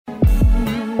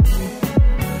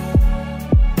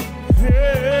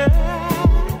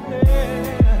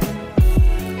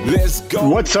Let's go.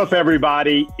 What's up,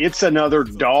 everybody? It's another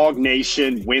Dog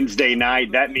Nation Wednesday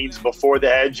night. That means Before the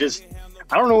Hedges.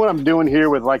 I don't know what I'm doing here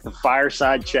with like the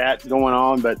fireside chat going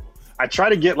on, but I try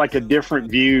to get like a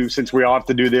different view since we all have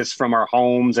to do this from our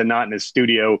homes and not in the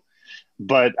studio.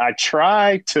 But I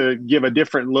try to give a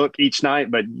different look each night.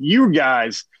 But you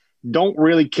guys don't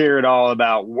really care at all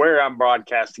about where I'm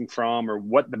broadcasting from or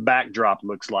what the backdrop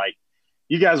looks like.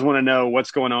 You guys want to know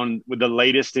what's going on with the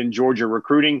latest in Georgia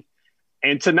recruiting.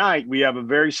 And tonight we have a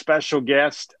very special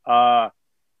guest. The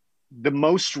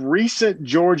most recent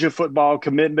Georgia football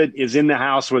commitment is in the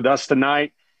house with us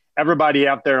tonight. Everybody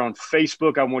out there on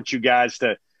Facebook, I want you guys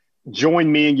to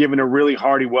join me in giving a really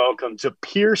hearty welcome to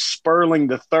Pierce Sperling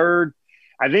III.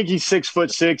 I think he's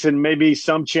 6'6" and maybe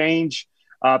some change.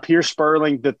 Pierce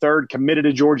Sperling III committed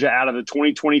to Georgia out of the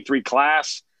 2023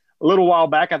 class a little while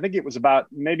back. I think it was about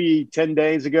maybe 10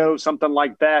 days ago, something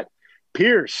like that.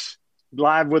 Pierce,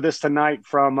 live with us tonight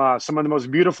from some of the most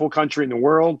beautiful country in the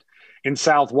world in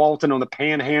South Walton on the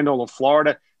panhandle of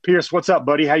Florida. Pierce, what's up,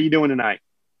 buddy? How you doing tonight?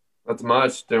 Not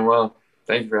much. Doing well.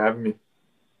 Thank you for having me.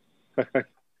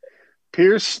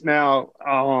 Pierce, now,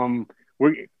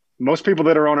 most people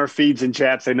that are on our feeds and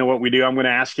chats, they know what we do. I'm going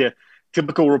to ask you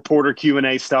typical reporter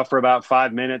Q&A stuff for about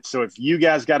 5 minutes. So if you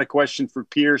guys got a question for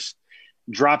Pierce,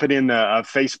 drop it in the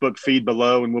Facebook feed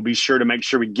below, and we'll be sure to make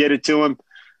sure we get it to him.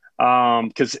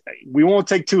 Because we won't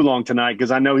take too long tonight, because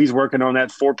I know he's working on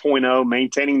that 4.0,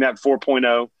 maintaining that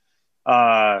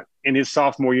 4.0 in his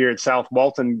sophomore year at South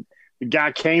Walton. The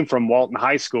guy came from Walton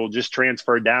High School, just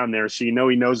transferred down there, so you know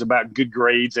he knows about good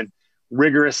grades and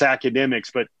rigorous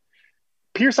academics. But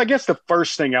Pierce, I guess the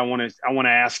first thing I want to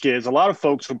ask is, a lot of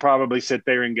folks will probably sit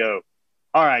there and go,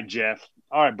 "All right, Jeff,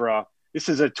 all right, bro, this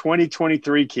is a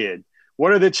 2023 kid.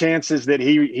 What are the chances that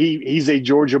he's a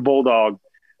Georgia Bulldog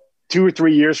 2 or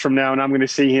 3 years from now, and I'm going to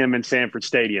see him in Sanford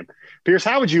Stadium?" Pierce,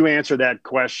 how would you answer that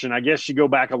question? I guess you go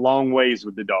back a long ways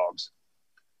with the Dogs.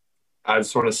 I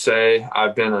just want to say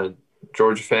I've been a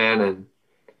Georgia fan and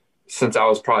since I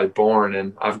was probably born,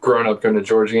 and I've grown up going to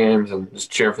Georgia games and just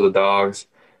cheering for the Dogs.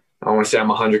 I want to say I'm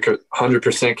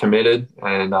 100% committed,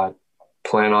 and I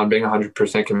plan on being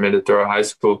 100% committed throughout high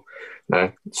school. And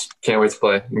I just can't wait to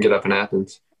play and get up in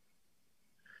Athens.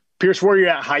 Pierce, where are you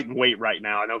at height and weight right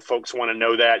now? I know folks want to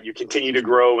know that. You continue to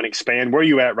grow and expand. Where are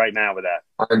you at right now with that?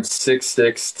 I'm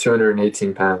 6'6",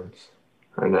 218 pounds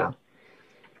right now.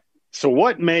 So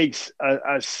what makes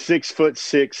a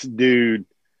 6'6" dude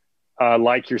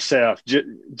like yourself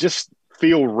just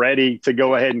feel ready to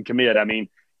go ahead and commit? I mean,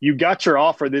 you got your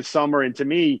offer this summer, and to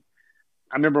me,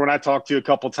 I remember when I talked to you a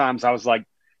couple of times, I was like,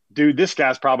 dude, this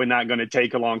guy's probably not going to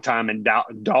take a long time and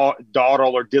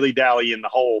dawdle or dilly-dally in the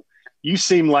hole. You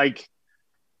seem like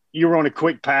you were on a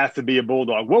quick path to be a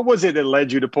Bulldog. What was it that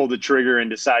led you to pull the trigger and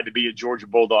decide to be a Georgia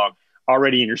Bulldog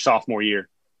already in your sophomore year?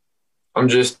 I'm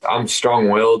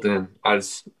strong-willed, and I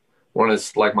just want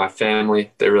to, like my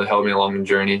family, they really helped me along the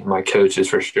journey, my coaches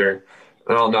for sure.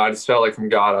 I don't know, I just felt like from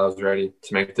God I was ready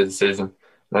to make the decision.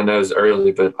 And I know it was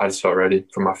early, but I just felt ready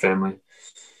for my family,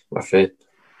 my faith.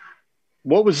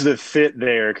 What was the fit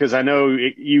there? Because I know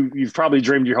you've probably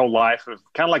dreamed your whole life of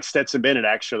kind of like Stetson Bennett,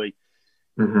 actually.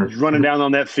 Mm-hmm. Running down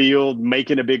on that field,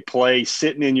 making a big play,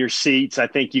 sitting in your seats. I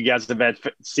think you guys have had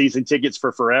season tickets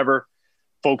for forever.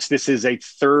 Folks, this is a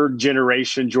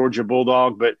third-generation Georgia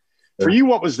Bulldog. But for you,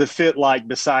 what was the fit like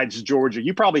besides Georgia?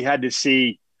 You probably had to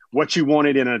see what you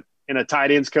wanted in a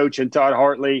tight ends coach in Todd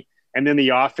Hartley, and then the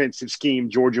offensive scheme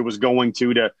Georgia was going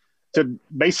to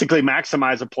basically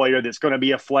maximize a player that's going to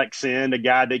be a flex end, a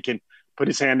guy that can put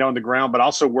his hand on the ground, but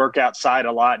also work outside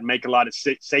a lot and make a lot of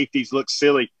safeties look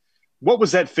silly. What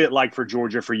was that fit like for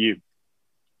Georgia for you?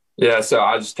 Yeah, so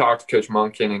I just talked to Coach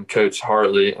Monken and Coach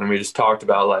Hartley, and we just talked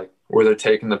about like where they're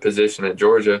taking the position at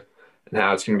Georgia and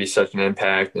how it's going to be such an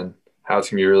impact and how it's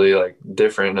going to be really like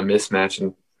different and a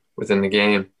mismatch within the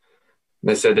game. And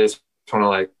they said they just want to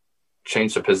like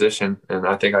change the position, and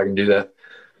I think I can do that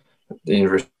at the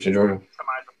University of Georgia.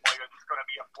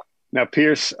 Now,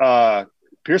 Pierce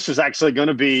is actually going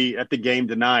to be at the game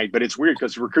tonight, but it's weird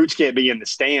because recruits can't be in the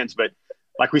stands. But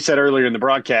like we said earlier in the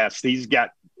broadcast, he's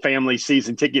got family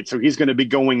season tickets, so he's going to be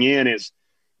going in as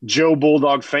Joe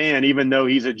Bulldog fan, even though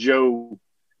he's a Joe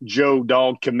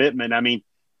Dog commitment. I mean,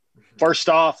 first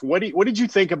off, what did you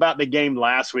think about the game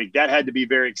last week? That had to be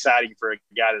very exciting for a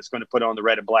guy that's going to put on the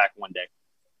red and black one day.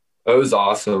 It was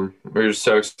awesome. We were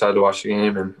so excited to watch the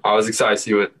game, and I was excited to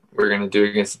see what we were going to do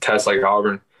against a test like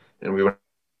Auburn, and we went.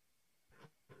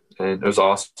 And it was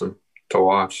awesome to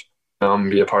watch. I'm going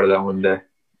to be a part of that one day.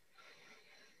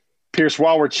 Pierce,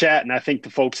 while we're chatting, I think the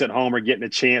folks at home are getting a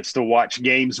chance to watch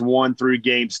games 1 through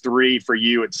games 3 for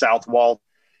you at South Walton.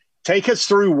 Take us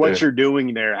through what Yeah. you're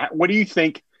doing there. What do you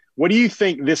think? What do you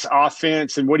think this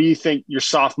offense and what do you think your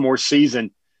sophomore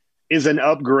season is an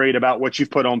upgrade about what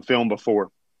you've put on film before?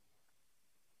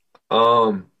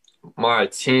 Um, my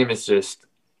team is just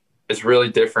it's really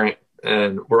different,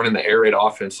 and we're running the air raid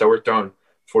offense, so we're throwing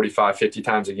 45, 50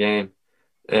 times a game,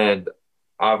 and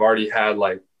I've already had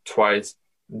like twice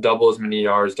double as many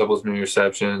yards, double as many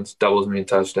receptions, double as many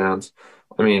touchdowns.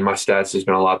 I mean, my stats has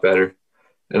been a lot better,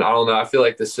 and I don't know. I feel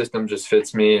like the system just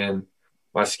fits me and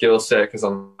my skill set because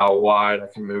I'm out wide, I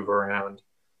can move around,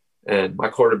 and my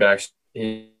quarterback's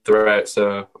he threat.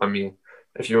 So I mean,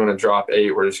 if you want to drop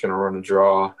 8, we're just going to run a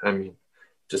draw. I mean,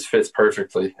 just fits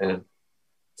perfectly, and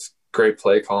it's great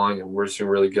play calling, and we're just a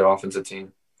really good offensive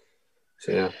team.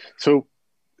 So yeah. So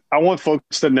I want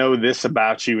folks to know this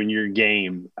about you and your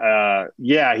game.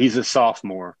 Yeah, he's a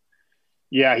sophomore.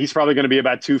 Yeah, he's probably going to be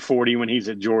about 240 when he's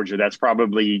at Georgia. That's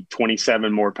probably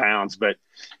 27 more pounds. But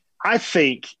I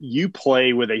think you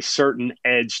play with a certain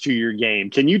edge to your game.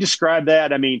 Can you describe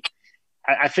that? I mean,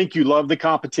 I think you love the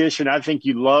competition. I think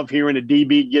you love hearing a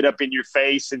DB get up in your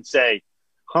face and say,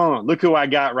 look who I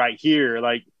got right here.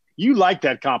 Like, you like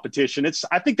that competition.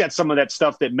 I think that's some of that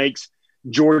stuff that makes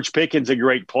George Pickens a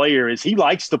great player is he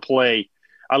likes to play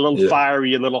a little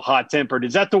fiery, a little hot-tempered.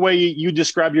 Is that the way you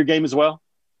describe your game as well?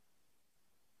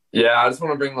 Yeah, I just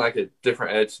want to bring like a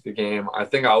different edge to the game. I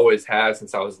think I always have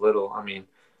since I was little. I mean,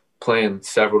 playing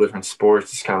several different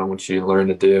sports is kind of what you learn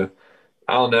to do.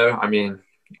 I don't know. I mean,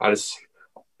 I just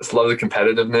love the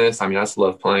competitiveness. I mean, I just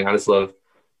love playing. I just love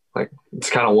like it's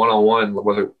kind of one-on-one.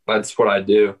 Whether that's what I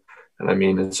do, and I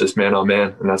mean, it's just man on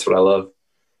man, and that's what I love.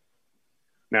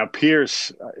 Now,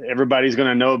 Pierce, everybody's going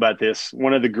to know about this.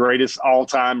 One of the greatest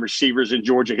all-time receivers in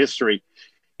Georgia history.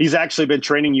 He's actually been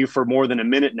training you for more than a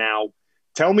minute now.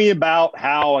 Tell me about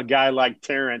how a guy like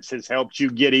Terrence has helped you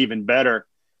get even better.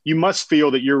 You must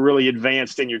feel that you're really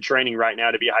advanced in your training right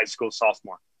now to be a high school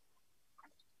sophomore.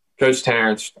 Coach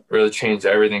Terrence really changed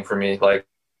everything for me. Like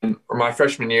in my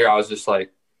freshman year, I was just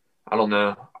like, I don't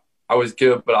know. I was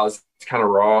good, but I was kind of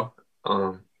raw.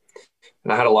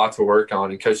 And I had a lot to work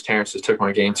on. And Coach Terrence just took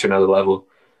my game to another level.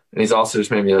 And he's also just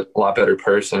made me a lot better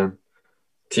person,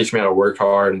 teach me how to work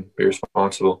hard and be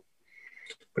responsible.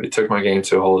 But he took my game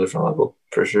to a whole different level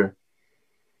for sure.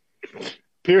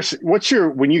 Pierce,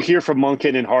 when you hear from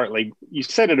Monken and Hartley, you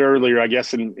said it earlier, I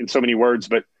guess, in so many words,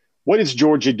 but what is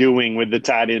Georgia doing with the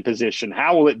tight end position?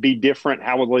 How will it be different?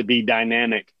 How will it be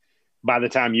dynamic by the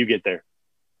time you get there?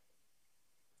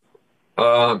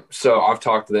 So I've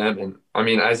talked to them, and I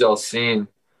mean, as y'all seen,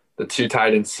 the 2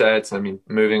 tight end sets, I mean,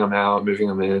 moving them out, moving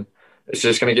them in, it's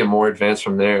just going to get more advanced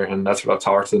from there. And that's what I've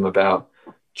talked to them about,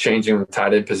 changing the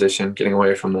tight end position, getting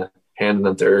away from the hand in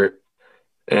the dirt,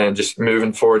 and just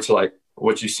moving forward to like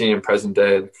what you see in present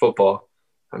day like football.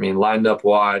 I mean, lined up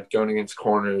wide, going against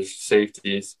corners,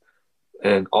 safeties,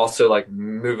 and also like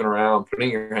moving around, putting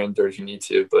your hand in dirt if you need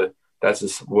to. But that's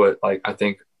just what like I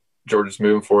think Georgia's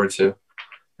moving forward to.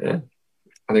 And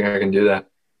I think I can do that.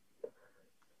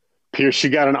 Pierce, you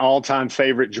got an all-time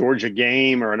favorite Georgia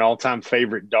game or an all-time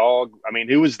favorite dog? I mean,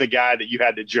 who was the guy that you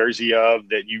had the jersey of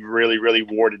that you really, really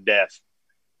wore to death?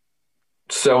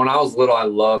 So when I was little, I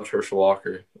loved Herschel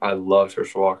Walker.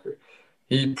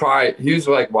 He was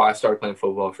like why I started playing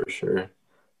football for sure.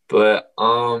 But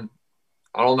I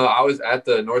don't know. I was at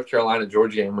the North Carolina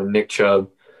Georgia game when Nick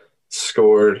Chubb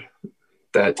scored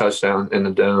that touchdown in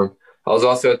the dome. I was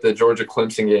also at the Georgia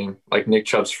Clemson game, like Nick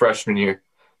Chubb's freshman year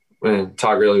when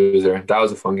Todd Gurley was there. That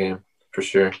was a fun game for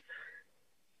sure.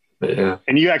 But, yeah.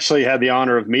 And you actually had the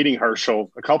honor of meeting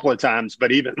Herschel a couple of times,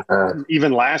 but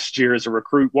even last year as a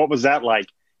recruit, what was that like?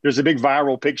 There's a big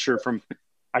viral picture from,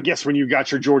 I guess, when you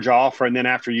got your Georgia offer and then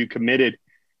after you committed,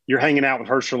 you're hanging out with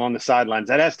Herschel on the sidelines.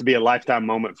 That has to be a lifetime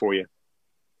moment for you.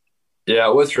 Yeah,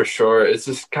 it was for sure. It's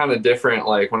just kind of different.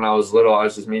 Like when I was little, I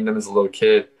was just meeting him as a little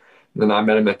kid. And then I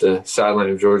met him at the sideline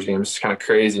of Georgia game. It's kind of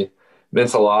crazy. It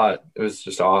meant a lot. It was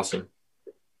just awesome.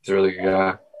 He's a really good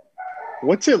guy.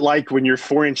 What's it like when you're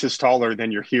 4 inches taller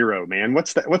than your hero, man?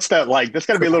 What's that like? That's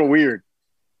got to be a little weird.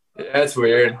 Yeah, it's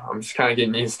weird. I'm just kind of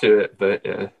getting used to it, but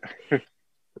yeah.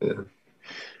 Yeah.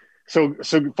 So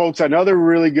folks, another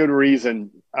really good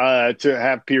reason to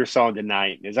have Pierce on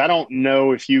tonight is I don't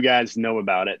know if you guys know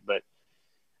about it, but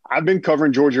I've been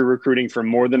covering Georgia recruiting for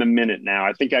more than a minute now.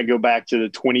 I think I go back to the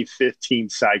 2015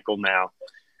 cycle now.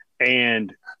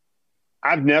 And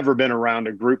I've never been around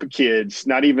a group of kids,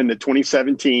 not even the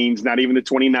 2017s, not even the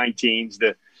 2019s.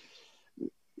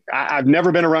 I've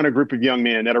never been around a group of young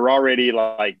men that are already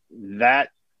like that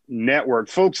network.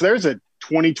 Folks, there's a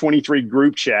 2023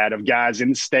 group chat of guys in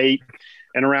the state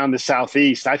and around the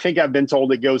Southeast. I think I've been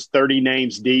told it goes 30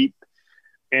 names deep.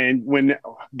 And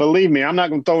believe me, I'm not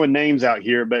going to throw in names out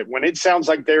here, but when it sounds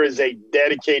like there is a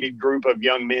dedicated group of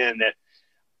young men that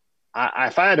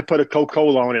if I had to put a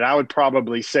Coca-Cola on it, I would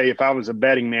probably say, if I was a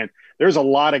betting man, there's a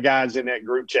lot of guys in that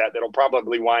group chat that'll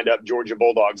probably wind up Georgia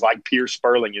Bulldogs, like Pierce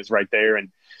Sperling is right there.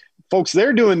 And folks,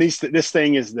 they're doing this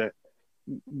thing is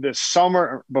the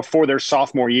summer before their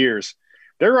sophomore years.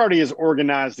 They're already as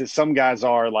organized as some guys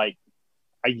are, like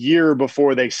a year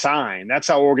before they sign. That's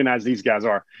how organized these guys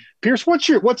are. Pierce,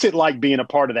 what's it like being a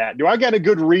part of that? Do I got a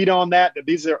good read on that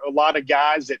these are a lot of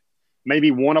guys that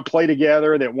maybe want to play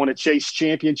together, that want to chase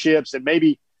championships, that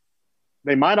maybe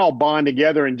they might all bond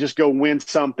together and just go win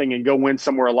something and go win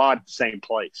somewhere a lot at the same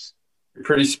place? You're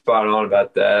pretty spot on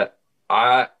about that.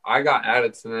 I got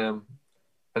added to them.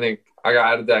 I think I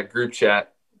got added to that group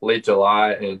chat late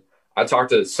July, and I talked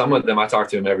to some of them. I talk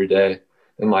to them every day,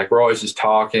 and like we're always just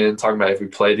talking about if we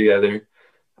play together.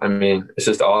 I mean, it's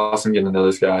just awesome getting to know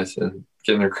those guys and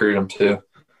getting to recruit them too.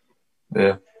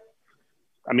 Yeah.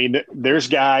 I mean, there's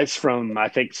guys from, I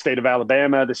think, the state of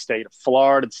Alabama, the state of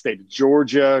Florida, the state of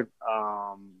Georgia.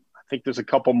 I think there's a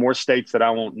couple more states that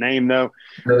I won't name, though.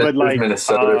 But like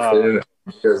Minnesota, too.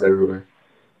 It goes everywhere.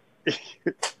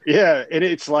 Yeah, and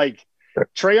it's like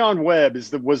Trayon Webb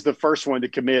was the first one to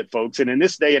commit, folks. And in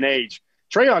this day and age,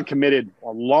 Trayon committed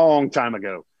a long time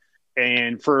ago.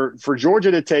 And for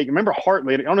Georgia to take – remember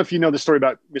Hartley – I don't know if you know the story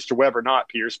about Mr. Webb or not,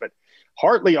 Pierce, but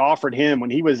Hartley offered him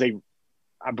when he was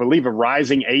I believe a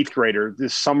rising eighth grader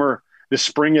this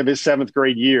spring of his seventh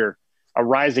grade year, a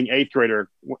rising eighth grader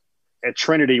at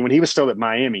Trinity when he was still at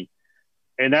Miami.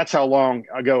 And that's how long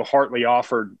ago Hartley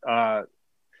offered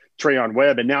Trayon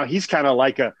Webb. And now he's kind of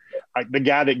like the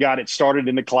guy that got it started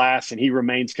in the class, and he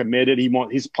remains committed.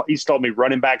 He's told me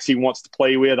running backs he wants to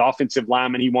play with, offensive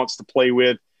linemen he wants to play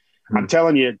with. I'm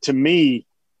telling you, to me,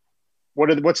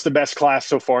 what's the best class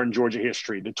so far in Georgia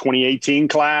history? The 2018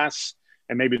 class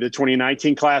and maybe the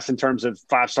 2019 class in terms of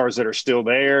 5-stars that are still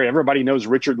there. Everybody knows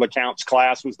Richard LeCounte's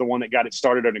class was the one that got it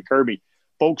started under Kirby.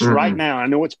 Folks, right now, I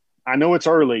know it's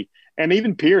early, and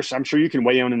even Pierce, I'm sure you can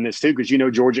weigh in on this too, because you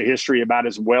know Georgia history about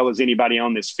as well as anybody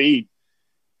on this feed.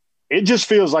 It just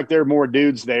feels like there are more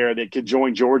dudes there that could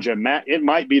join Georgia. Matt, it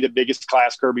might be the biggest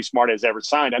class Kirby Smart has ever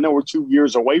signed. I know we're 2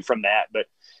 years away from that, but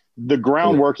the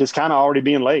groundwork is kind of already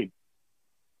being laid.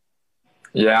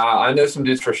 Yeah, I know some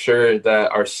dudes for sure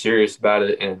that are serious about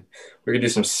it, and we could do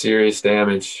some serious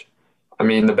damage. I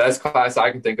mean, the best class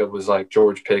I can think of was like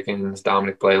George Pickens,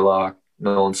 Dominic Blaylock,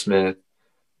 Nolan Smith.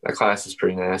 That class is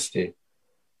pretty nasty.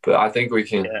 But I think we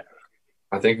can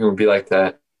I think it would be like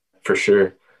that for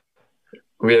sure.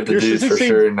 We have the dudes for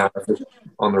sure now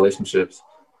on the relationships.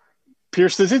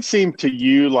 Pierce, does it seem to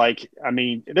you like, I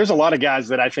mean, there's a lot of guys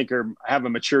that I think have a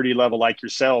maturity level like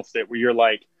yourself that where you're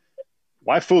like,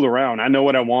 why fool around? I know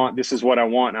what I want. This is what I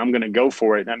want. And I'm going to go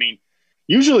for it. I mean,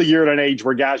 usually you're at an age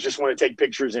where guys just want to take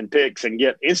pictures and pics and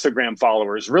get Instagram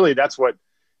followers. Really, that's what,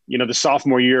 the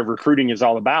sophomore year of recruiting is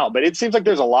all about. But it seems like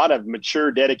there's a lot of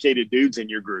mature, dedicated dudes in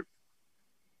your group.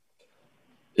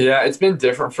 Yeah, it's been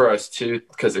different for us too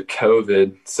because of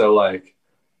COVID. So,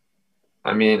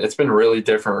 I mean, it's been really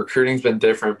different. Recruiting's been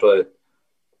different, but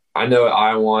I know what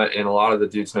I want, and a lot of the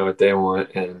dudes know what they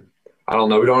want. And I don't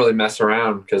know. We don't really mess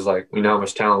around because, we know how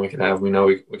much talent we can have. We know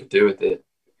we could do with it.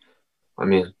 I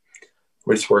mean,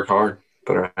 we just work hard,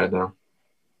 put our head down.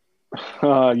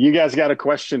 You guys got a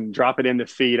question? Drop it in the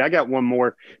feed. I got one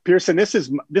more, Pearson.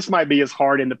 This might be as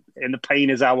hard in the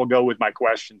paint as I will go with my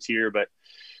questions here. But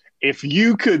if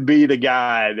you could be the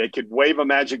guy that could wave a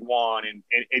magic wand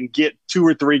and get 2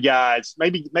 or 3 guys,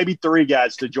 maybe 3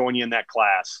 guys to join you in that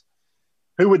class,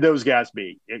 who would those guys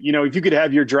be? If you could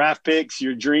have your draft picks,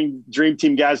 your dream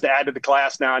team guys to add to the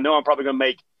class. Now I know I'm probably going to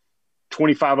make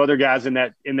 25 other guys in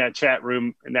that chat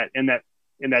room in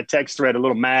that text thread a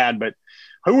little mad, but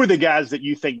who are the guys that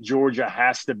you think Georgia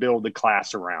has to build the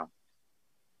class around?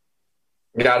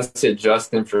 Got to say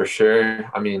Justin for sure.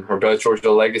 I mean, we're both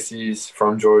Georgia legacies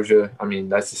from Georgia. I mean,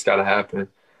 that's just got to happen.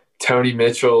 Tony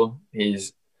Mitchell,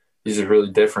 he's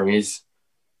really different. He's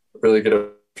really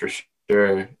good for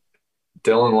sure.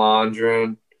 Dylan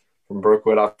Londrin from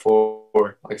Brookwood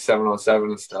I-4, 7-on-7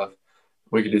 and stuff.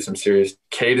 We could do some serious.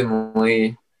 Caden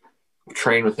Lee,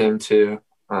 train with him too.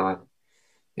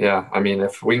 Yeah, I mean,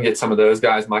 if we can get some of those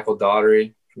guys, Michael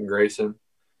Daughtery from Grayson,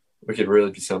 we could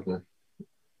really be something.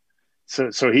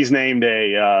 So he's named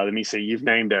let me see, you've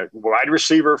named a wide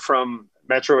receiver from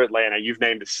Metro Atlanta. You've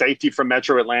named a safety from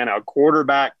Metro Atlanta, a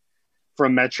quarterback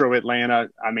from Metro Atlanta.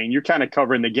 I mean, you're kind of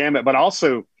covering the gamut, but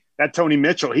also that Tony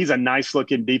Mitchell, he's a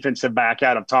nice-looking defensive back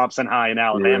out of Thompson High in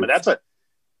Alabama. Yes. That's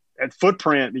at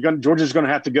footprint. Georgia's going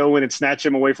to have to go in and snatch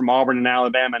him away from Auburn and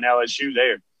Alabama and LSU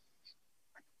there.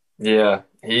 Yeah,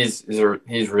 he's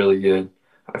really good.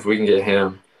 If we can get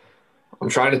him, I'm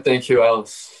trying to think who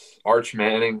else. Arch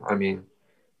Manning. I mean,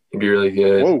 he'd be really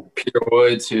good. Whoa. Peter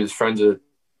Woods, who's friends with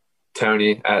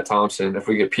Tony at Thompson. If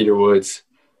we get Peter Woods,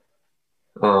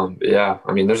 yeah.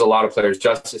 I mean, there's a lot of players.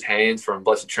 Justice Haynes from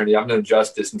Blessed Trinity. I've known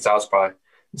Justice since I was probably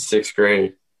in sixth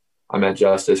grade. I met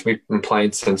Justice. We've been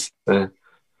playing since then.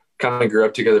 Kind of grew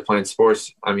up together playing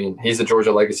sports. I mean, he's a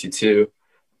Georgia legacy too,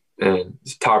 and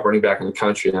he's top running back in the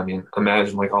country. I mean,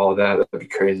 imagine like all of that. That'd be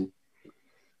crazy.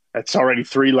 That's already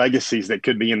three legacies that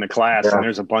could be in the class, Yeah. and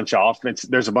there's a bunch of offense.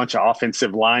 There's a bunch of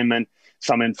offensive linemen,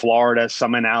 some in Florida,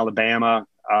 some in Alabama.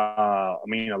 I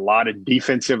mean, a lot of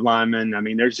defensive linemen. I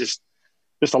mean, there's just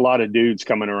a lot of dudes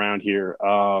coming around here.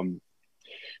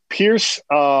 Pierce,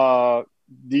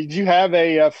 did you have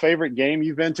a favorite game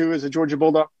you've been to as a Georgia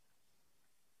Bulldog?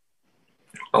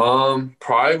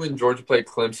 Probably when Georgia played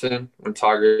Clemson, when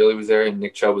Todd Gurley was there and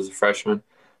Nick Chubb was a freshman.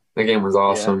 The game was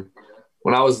awesome.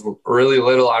 When I was really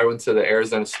little, I went to the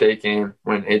Arizona State game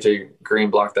when AJ Green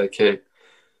blocked that kick,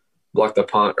 blocked the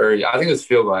punt, or I think it was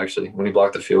field goal actually when he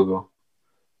blocked the field goal.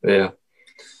 But yeah,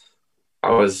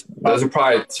 those are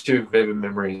probably two vivid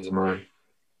memories of mine.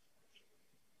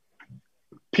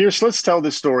 Pierce, let's tell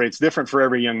this story. It's different for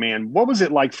every young man. What was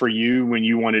it like for you when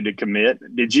you wanted to commit?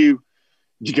 Did you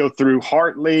go through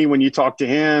Hartley when you talked to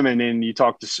him, and then you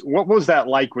talked to – what was that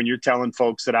like when you're telling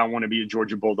folks that I want to be a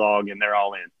Georgia Bulldog and they're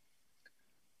all in?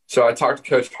 So I talked to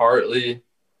Coach Hartley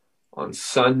on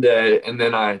Sunday, and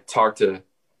then I talked to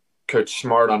Coach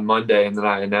Smart on Monday, and then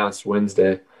I announced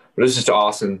Wednesday. But it was just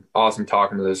awesome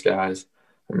talking to those guys.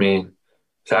 I mean,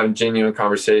 just having genuine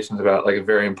conversations about like a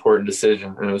very important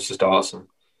decision, and it was just awesome.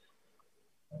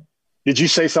 Did you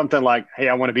say something like, hey,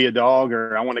 I want to be a dog,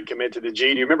 or I want to commit to the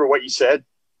G? Do you remember what you said?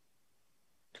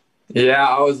 Yeah,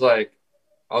 I was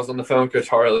on the phone with Coach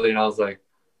Hartley, and I was like,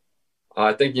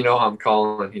 I think you know how I'm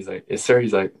calling. He's like, yes, sir.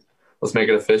 He's like, let's make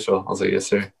it official. I was like, yes,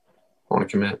 sir. I want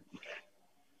to commit.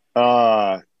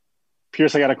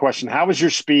 Pierce, I got a question. How is your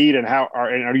speed, and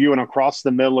are you an across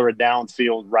the middle or a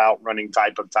downfield route running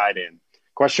type of tight end?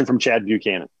 Question from Chad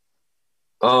Buchanan.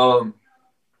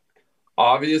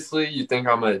 Obviously, you think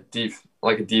I'm a deep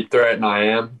threat, and I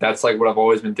am. That's like what I've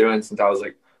always been doing since I was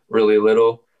like really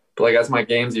little. But like as my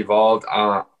game's evolved,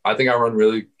 I think I run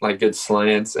really like good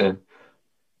slants, and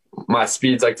my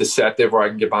speed's like deceptive where I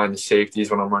can get behind the safeties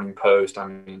when I'm running post. I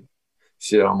mean,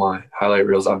 see it on my highlight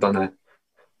reels. I've done that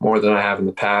more than I have in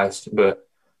the past. But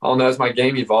I don't know, as my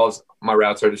game evolves, my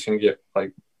routes are just going to get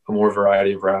like a more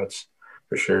variety of routes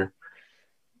for sure.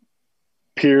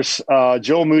 Pierce,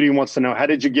 Joel Moody wants to know, how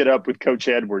did you get up with Coach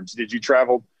Edwards? Did you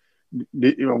travel?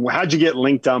 How'd you get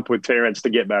linked up with Terrence to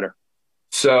get better?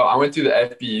 So I went through the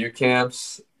FBU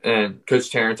camps, and Coach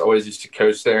Terrence always used to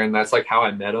coach there, and that's like how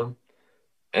I met him.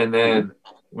 And then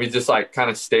we just like kind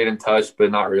of stayed in touch, but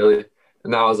not really.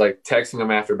 And I was like texting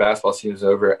him after basketball season was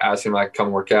over, asking him like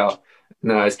come work out.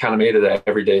 And then I just kind of made it an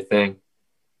everyday thing,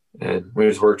 and we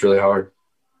just worked really hard.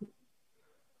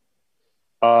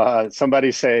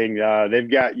 Somebody's saying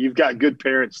you've got good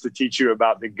parents to teach you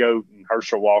about the GOAT and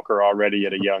Herschel Walker already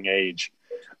at a young age.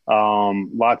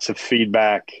 Lots of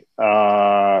feedback.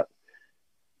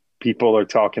 People are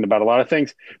talking about a lot of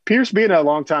things. Pierce, being a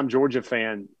longtime Georgia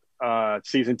fan,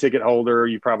 season ticket holder,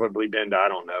 you've probably been to, I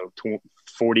don't know,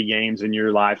 40 games in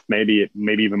your life, maybe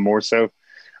even more so.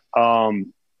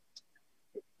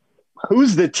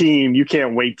 Who's the team you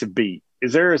can't wait to beat?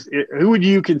 Who would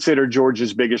you consider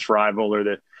Georgia's biggest rival,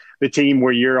 or the team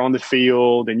where you're on the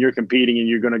field and you're competing and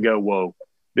you're going to go, whoa,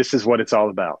 this is what it's all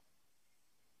about?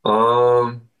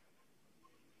 I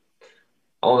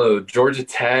don't know, Georgia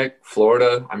Tech,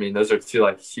 Florida. I mean, those are two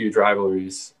like huge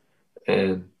rivalries,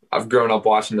 and I've grown up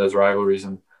watching those rivalries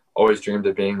and always dreamed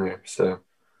of being there. So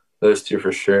those two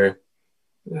for sure.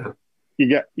 Yeah.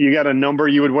 You got a number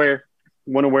you would want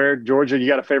to wear, Georgia? You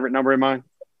got a favorite number in mind?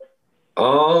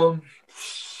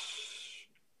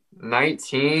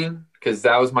 19, because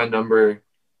that was my number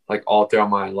like all throughout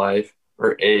my life,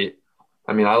 or 8.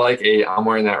 I mean, I like 8. I'm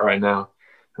wearing that right now,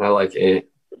 and I like 8.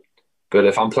 But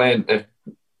if I'm playing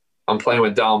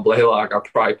with Don Blaylock, I'm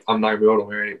not gonna be able to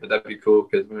wear 8. But that'd be cool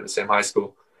because we went to the same high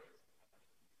school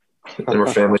and we're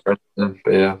family friends.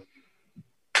 But yeah.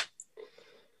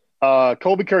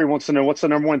 Colby Curry wants to know, what's the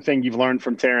number one thing you've learned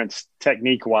from Terrence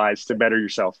technique-wise to better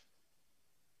yourself?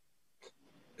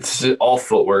 It's all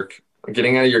footwork.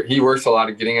 He works a lot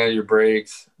of getting out of your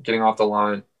breaks, getting off the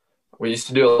line. We used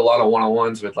to do a lot of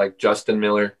one-on-ones with like Justin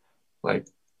Miller, like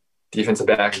defensive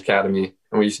back academy,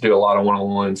 and we used to do a lot of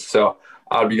one-on-ones. So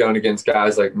I would be going against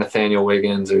guys like Nathaniel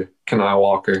Wiggins or Kenai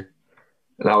Walker,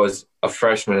 and I was a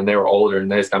freshman and they were older,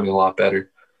 and they just got me a lot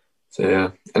better. So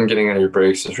yeah, and getting out of your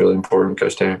breaks is really important,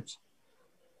 Coach Terrence.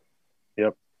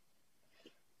 Yep.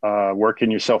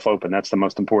 Working yourself open. That's the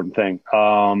most important thing.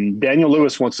 Daniel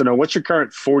Lewis wants to know, what's your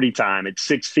current 40 time at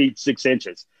 6 feet, 6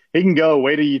 inches? He can go.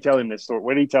 Wait till you tell him this story.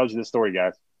 Wait till he tells you this story,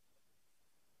 guys.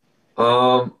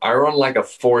 I run like a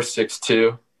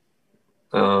 4.62.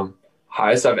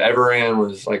 Highest I've ever ran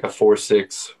was like a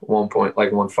 4.6,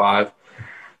 1.15.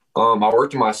 I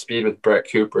worked on my speed with Brett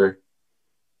Cooper.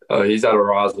 He's out of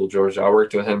Roswell, Georgia. I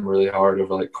worked with him really hard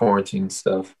over like quarantine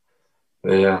stuff.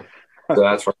 But yeah, so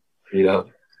that's where I beat up.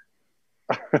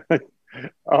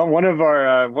 One of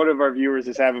our viewers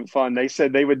is having fun. They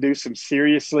said they would do some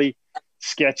seriously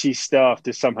sketchy stuff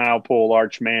to somehow pull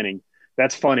Arch Manning.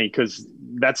 That's funny because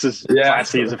that's as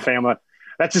classy as a family.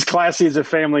 That's as classy as a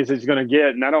family as it's going to get.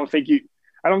 And I don't think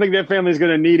that family is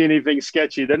going to need anything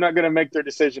sketchy. They're not going to make their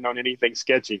decision on anything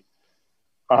sketchy.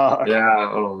 I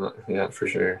don't know. Yeah, for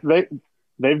sure.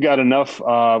 They've got enough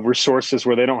resources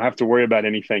where they don't have to worry about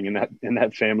anything in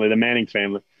that family, the Manning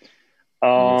family.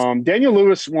 Daniel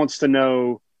Lewis wants to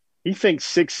know, he thinks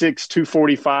 6'6",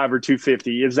 245 or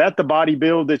 250. Is that the body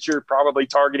build that you're probably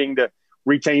targeting to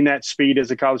retain that speed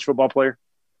as a college football player?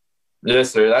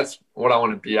 Yes, sir. That's what I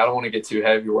want to be. I don't want to get too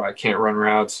heavy where I can't run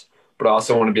routes, but I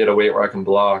also want to be at a weight where I can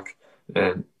block.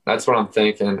 And that's what I'm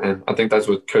thinking. And I think that's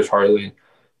what Coach Hartley and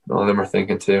all of them are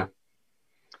thinking too.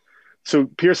 So,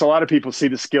 Pierce, a lot of people see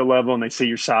the skill level and they see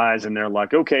your size and they're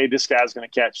like, okay, this guy's going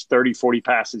to catch 30, 40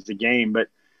 passes a game. But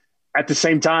at the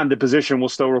same time, the position will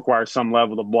still require some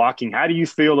level of blocking. How do you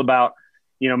feel about,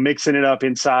 mixing it up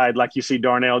inside like you see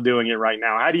Darnell doing it right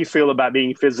now? How do you feel about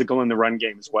being physical in the run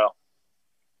game as well?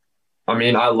 I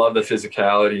mean, I love the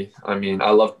physicality. I mean,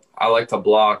 I like to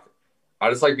block. I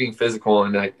just like being physical,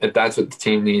 and if that's what the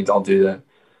team needs, I'll do that.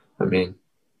 I mean,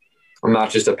 I'm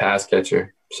not just a pass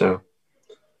catcher, so.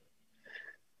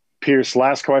 Pierce,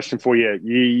 last question for you.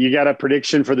 You got a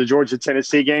prediction for the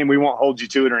Georgia-Tennessee game? We won't hold you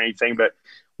to it or anything, but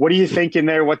what are you thinking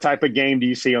there? What type of game do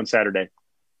you see on Saturday?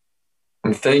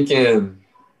 I'm thinking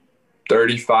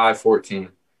 35-14.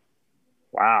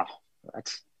 Wow.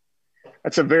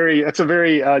 That's a very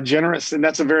generous, and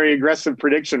that's a very aggressive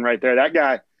prediction right there. That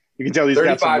guy, you can tell he's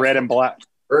got some red and black.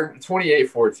 Or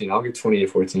 28-14. I'll get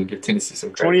 28-14. Give Tennessee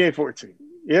some credit. 28-14.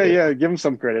 Yeah. Give him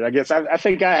some credit. I guess I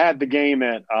think I had the game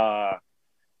at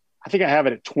I think I have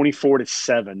it at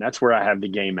 24-7. That's where I have the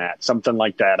game at, something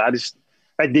like that.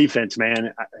 That defense,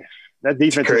 man, that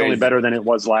defense is only better than it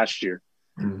was last year.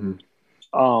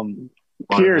 Mm-hmm.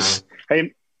 Pierce,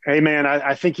 hey man,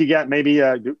 I think you got maybe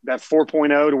that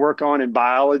 4.0 to work on in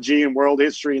biology and world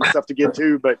history and stuff to get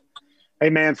to. But hey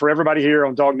man, for everybody here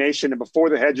on Dog Nation and before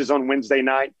the hedges on Wednesday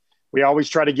night, we always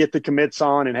try to get the commits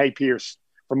on. And hey, Pierce,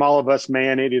 from all of us,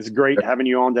 man, it is great having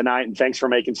you on tonight, and thanks for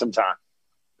making some time.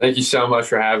 Thank you so much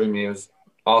for having me. It was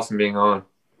awesome being on.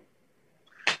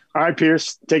 All right,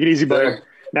 Pierce, take it easy, buddy.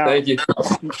 Now, thank you.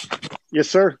 Yes,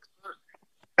 sir.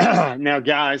 Now,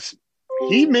 guys,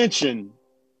 he mentioned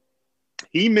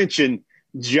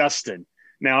Justin.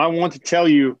 Now, I want to tell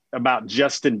you about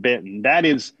Justin Benton. That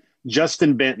is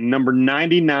Justin Benton, number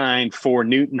 99 for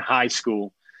Newton High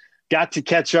School. Got to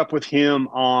catch up with him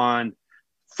on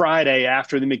Friday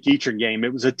after the McEachern game.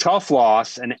 It was a tough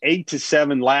loss, an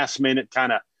 8-7 last-minute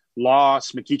kind of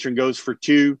loss. McEachern goes for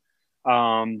 2.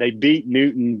 They beat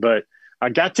Newton, but I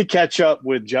got to catch up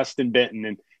with Justin Benton.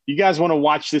 And you guys want to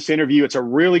watch this interview. It's a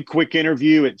really quick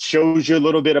interview. It shows you a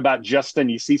little bit about Justin.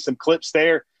 You see some clips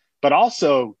there, but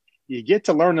also you get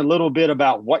to learn a little bit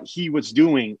about what he was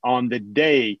doing on the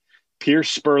day Pierce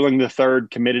Sperling III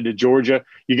committed to Georgia.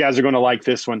 You guys are going to like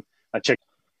this one. Check.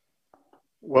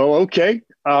 Well, okay.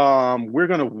 We're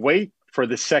going to wait for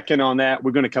the second on that.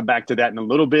 We're going to come back to that in a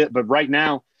little bit. But right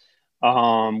now,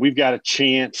 we've got a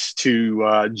chance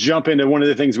to jump into one of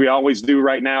the things we always do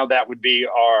right now. That would be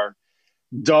our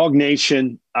Dog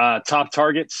Nation top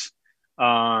targets.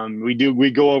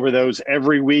 We go over those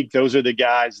every week. Those are the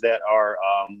guys that are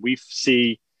we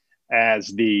see as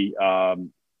the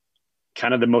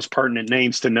kind of the most pertinent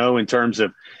names to know in terms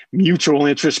of mutual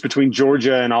interest between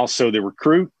Georgia and also the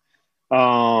recruit.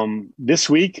 This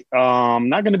week,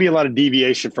 not going to be a lot of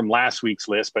deviation from last week's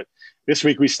list, but this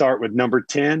week we start with number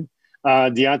 10,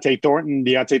 Deontay Thornton.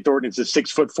 Deontay Thornton is a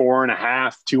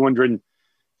 6'4.5",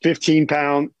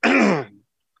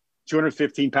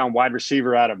 215 pound wide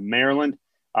receiver out of Maryland.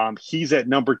 He's at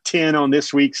number 10 on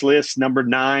this week's list. Number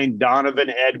 9, Donovan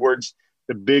Edwards,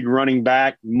 the big running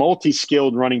back,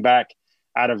 multi-skilled running back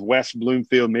out of West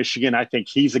Bloomfield, Michigan. I think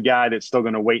he's a guy that's still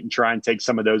going to wait and try and take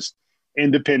some of those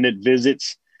independent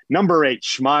visits. Number 8,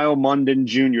 Shmile Munden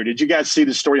Jr. Did you guys see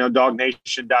the story on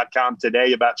DogNation.com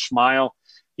today about Shmile?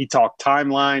 He talked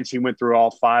timelines. He went through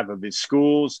all 5 of his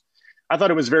schools. I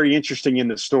thought it was very interesting in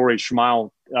the story.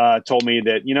 Schmeil told me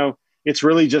that, it's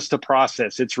really just a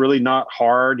process. It's really not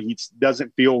hard. He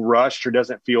doesn't feel rushed or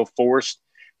doesn't feel forced.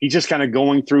 He's just kind of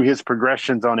going through his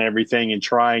progressions on everything and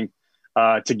trying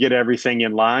to get everything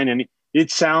in line. And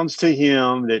it sounds to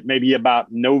him that maybe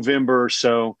about November or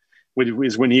so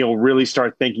is when he'll really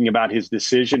start thinking about his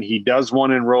decision. He does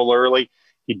want to enroll early.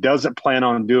 He doesn't plan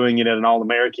on doing it at an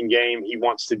All-American game. He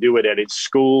wants to do it at his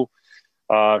school.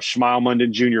 Schmeil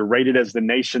Munden Jr. rated as the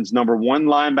nation's number 1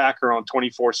 linebacker on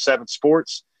 24/7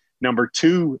 Sports, number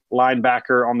 2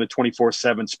 linebacker on the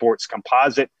 24/7 Sports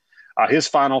composite. His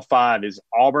final 5 is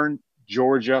Auburn,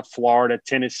 Georgia, Florida,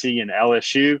 Tennessee, and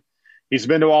LSU. He's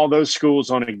been to all those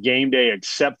schools on a game day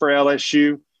except for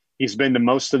LSU. He's been to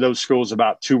most of those schools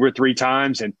about 2 or 3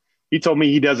 times, and he told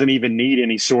me he doesn't even need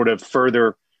any sort of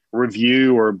further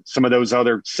review or some of those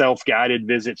other self-guided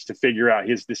visits to figure out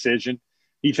his decision.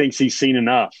 He thinks he's seen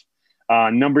enough.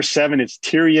 Number 7 is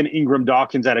Tyrion Ingram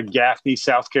Dawkins out of Gaffney,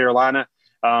 South Carolina.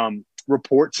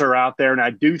 Reports are out there, and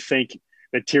I do think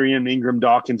that Tyrion Ingram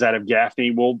Dawkins out of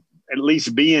Gaffney will at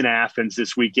least be in Athens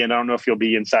this weekend. I don't know if he'll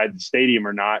be inside the stadium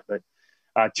or not, but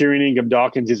Tyrion Ingram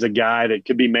Dawkins is a guy that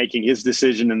could be making his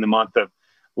decision in the month of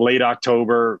late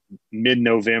October,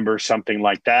 mid-November, something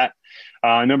like that.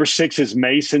 Number 6 is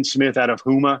Mason Smith out of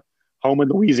Houma,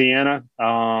 Louisiana.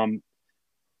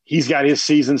 He's got his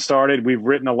season started. We've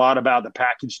written a lot about the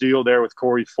package deal there with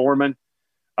Korey Foreman.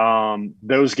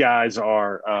 Those guys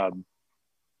are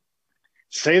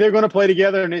say they're going to play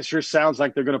together, and it sure sounds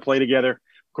like they're going to play together.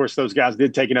 Of course, those guys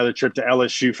did take another trip to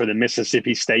LSU for the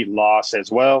Mississippi State loss as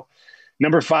well.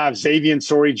 Number 5, Xavier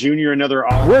Sorey Jr., another.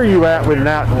 Where are you at with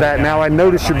that now? I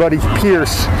noticed your buddy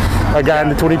Pierce, a guy in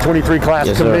the 2023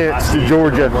 class, commits to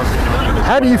Georgia.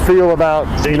 How do you feel about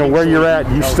where you're at?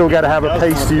 You still got to have a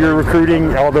pace to your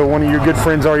recruiting, although one of your good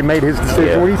friends already made his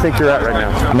decision. Where do you think you're at right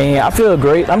now? I mean, I feel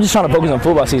great. I'm just trying to focus on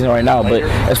football season right now, but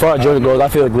as far as Georgia goes, I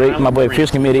feel great. My boy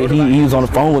Pierce committed. He was on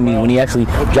the phone with me when he actually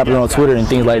dropped it on Twitter and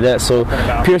things like that. So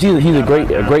Pierce, he's a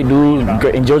great dude,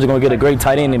 and Georgia going to get a great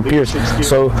tight end in Pierce.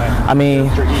 So I mean,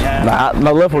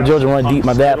 my love for Georgia run deep.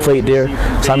 My dad played there,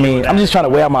 so I mean, I'm just trying to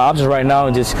weigh out my options right now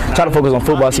and just try to focus on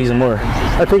football season more.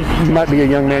 I think you might be a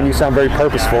young man. You sound very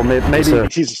purposeful. Maybe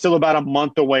he's still about a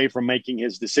month away from making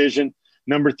his decision.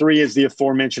 Number 3 is the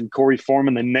aforementioned Korey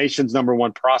Foreman, the nation's number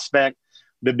 1 prospect,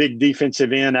 the big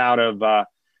defensive end out of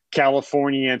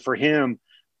California. And for him,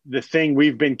 the thing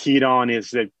we've been keyed on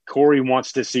is that Korey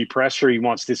wants to see pressure. He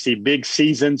wants to see big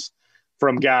seasons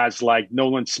from guys like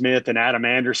Nolan Smith and Adam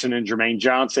Anderson and Jermaine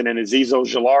Johnson and Azeez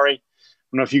Ojulari. I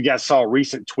don't know if you guys saw a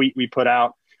recent tweet we put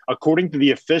out. According to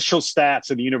the official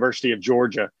stats of the University of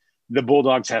Georgia, the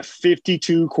Bulldogs have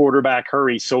 52 quarterback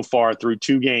hurries so far through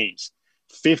 2 games.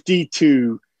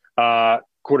 52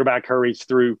 quarterback hurries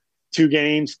through 2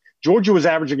 games. Georgia was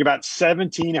averaging about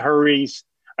 17 hurries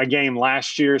a game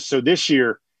last year. So this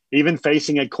year, even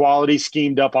facing a quality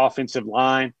schemed-up offensive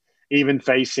line, even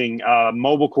facing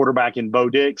mobile quarterback in Bo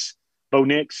Nix,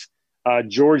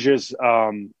 Georgia's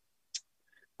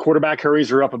quarterback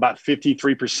hurries are up about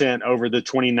 53% over the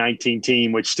 2019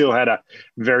 team, which still had a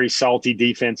very salty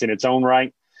defense in its own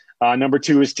right. Number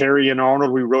 2 is Terrion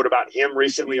Arnold. We wrote about him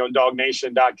recently on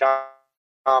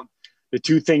DogNation.com. The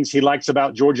 2 things he likes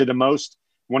about Georgia the most,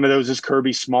 one of those is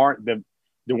Kirby Smart,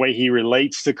 the way he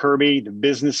relates to Kirby, the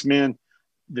businessman,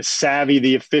 the savvy,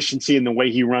 the efficiency, and the way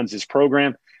he runs his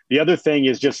program. The other thing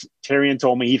is just Terrion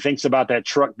told me he thinks about that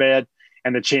truck bed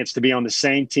and the chance to be on the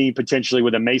same team potentially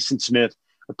with a Mason Smith,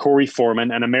 a Korey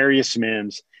Foreman, and a Marius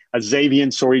Mims, a Xavier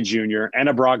Sorey Jr., and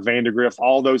a Brock Vandagriff.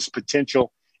 All those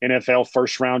potential NFL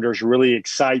first-rounders really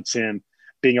excites him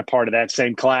being a part of that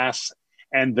same class.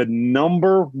 And the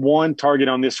number 1 target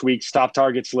on this week's top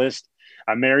targets list,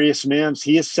 Marius Mims,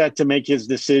 he is set to make his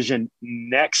decision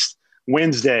next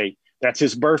Wednesday. That's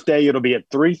his birthday. It'll be at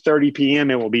 3:30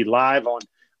 p.m. It will be live on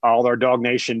all our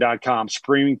DogNation.com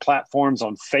streaming platforms,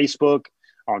 on Facebook,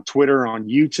 on Twitter, on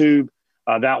YouTube.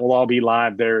 That will all be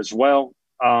live there as well.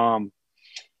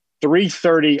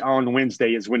 3:30 on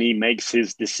Wednesday is when he makes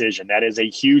his decision. That is a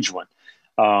huge one.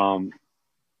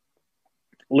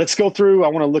 Let's go through. I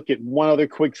want to look at one other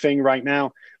quick thing right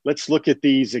now. Let's look at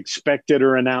these expected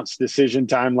or announced decision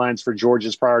timelines for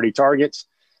Georgia's priority targets.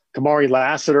 Kamari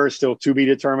Lassiter is still to be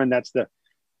determined. That's the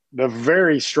the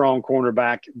very strong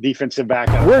cornerback, defensive back.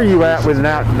 Where are you at with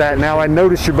that now? I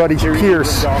noticed your buddy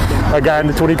Pierce, a guy in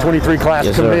the 2023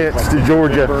 class, commits to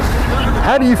Georgia.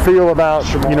 How do you feel about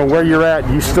where you're at?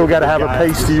 You still got to have a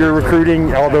pace to your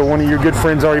recruiting, although one of your good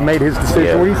friends already made his decision.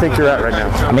 Yeah. Where do you think you're at right now?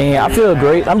 I mean, I feel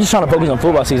great. I'm just trying to focus on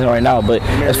football season right now. But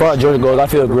as far as Georgia goes, I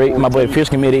feel great. My boy Pierce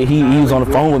committed. He was on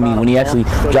the phone with me when he actually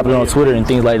dropped it on Twitter and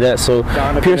things like that. So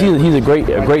Pierce, he's a great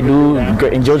dude,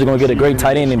 and Georgia gonna get a great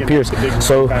tight end in Pierce.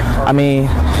 So I mean,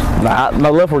 my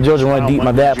love for Georgia run deep.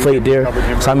 My dad played there.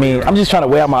 So I mean, I'm just trying to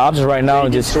weigh out my options right now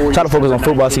and just try to focus on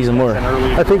football season more.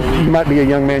 I think you might be a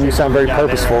young man. You sound very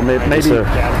purposeful. Maybe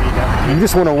you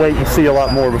just want to wait and see a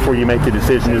lot more before you make a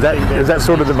decision. Is that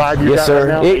sort of the vibe you got right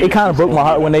now? It kind of broke my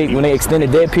heart when they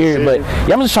extended that period, but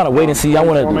yeah, I'm just trying to wait and see. I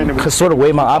want to sort of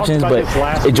weigh my options, but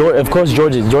of course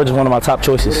Georgia's one of my top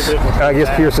choices. I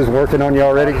guess Pierce is working on you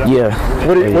already. Yeah.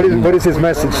 What is his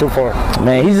message so far?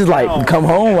 Man, he's just like, come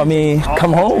home. I mean,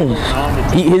 come home.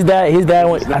 His dad.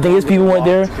 I think his people went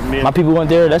there. My people went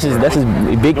there. That's his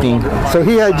big thing. So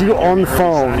he had you on the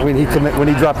phone when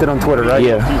he dropped it on Twitter, right?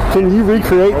 Yeah. Can you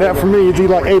recreate that for me? Is he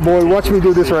like, hey boy, watch me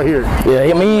do this right here?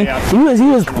 Yeah. I mean,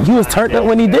 he was turned up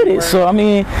when he did it. So I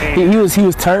mean, he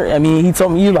was turned. I mean, he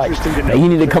told me you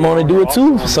need to come on and do it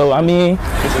too. So I mean,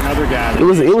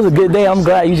 it was a good day. I'm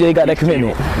glad UJ got that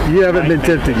commitment. You haven't been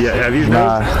tempted yet, have you?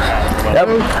 Nah.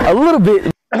 A little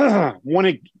bit.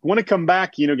 Want to come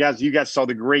back, guys. You guys saw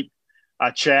the great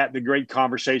chat, the great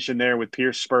conversation there with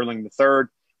Pierce Sperling III.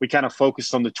 We kind of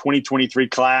focused on the 2023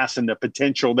 class and the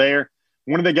potential there.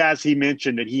 One of the guys he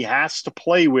mentioned that he has to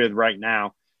play with right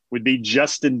now would be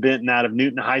Justin Benton out of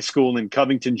Newton High School in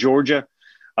Covington, Georgia.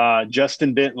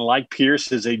 Justin Benton, like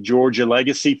Pierce, is a Georgia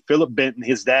legacy. Philip Benton,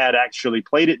 his dad, actually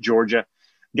played at Georgia.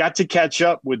 Got to catch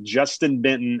up with Justin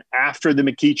Benton after the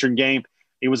McEachern game.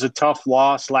 It was a tough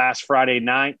loss last Friday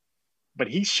night, but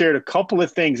he shared a couple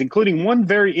of things, including one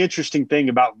very interesting thing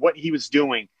about what he was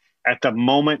doing at the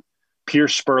moment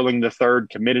Pierce Sperling III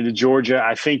committed to Georgia.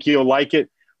 I think you'll like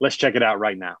it. Let's check it out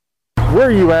right now. Where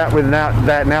are you at with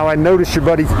that now? I noticed your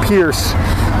buddy Pierce,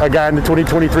 a guy in the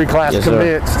 2023 class,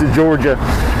 commits to Georgia.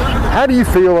 How do you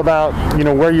feel about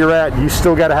where you're at? You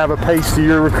still got to have a pace to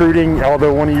your recruiting,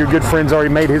 although one of your good friends already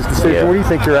made his decision. Yeah. Where do you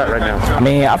think you're at right now? I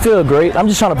mean, I feel great. I'm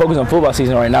just trying to focus on football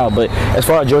season right now. But as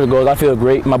far as Georgia goes, I feel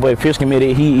great. My boy Pierce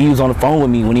committed. He was on the phone with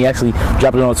me when he actually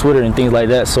dropped it on Twitter and things like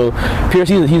that. So Pierce,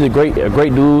 he's a great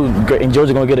dude, and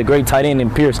Georgia gonna get a great tight end in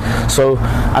Pierce. So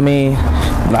I mean,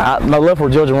 my love for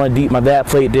Georgia run deep. My dad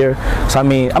played there. So I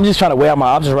mean, I'm just trying to weigh out my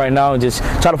options right now and just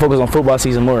try to focus on football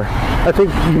season more. I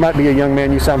think you might be a young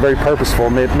man. You sound very purposeful.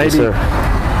 Maybe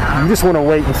you just want to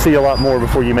wait and see a lot more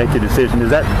before you make a decision. Is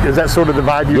that sort of the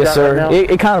vibe you got right now?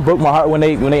 It kind of broke my heart when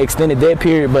they extended that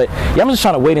period. But yeah, I'm just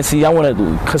trying to wait and see. I want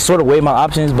to sort of weigh my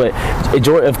options. But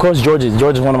of course,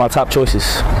 Georgia's one of my top choices.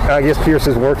 I guess Pierce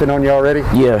is working on you already.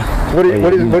 Yeah. What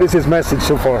is his message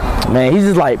so far? Man, he's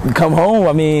just like, come home.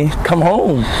 I mean, come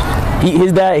home.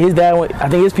 His dad. I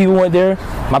think his people went there.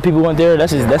 My people went there.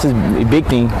 That's his big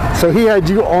thing. So he had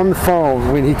you on the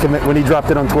phone when he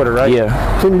dropped it on Twitter, right?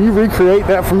 Yeah. Can you recreate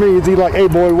that for me? Is he like, hey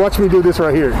boy, watch me do this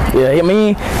right here? Yeah. I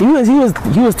mean, he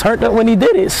was turned up when he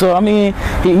did it. So I mean,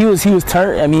 he was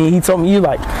turned. I mean, he told me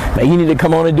man, you need to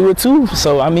come on and do it too.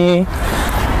 So I mean,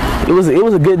 it was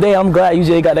a good day. I'm glad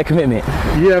UJ got that commitment.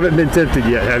 You haven't been tempted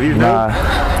yet, have you? Nah.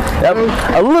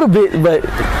 A little bit, but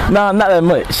not that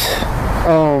much.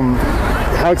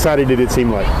 How excited did it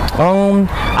seem like?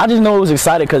 I just know it was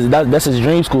excited because that's his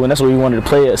dream school and that's where he wanted to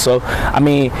play at. So I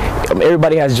mean,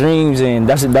 everybody has dreams and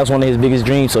that's one of his biggest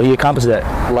dreams. So he accomplished that.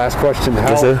 Last question: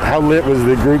 How lit was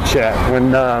the group chat when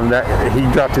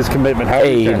he dropped his commitment?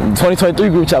 Hey, 2023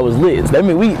 group chat was lit. I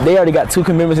mean, they already got 2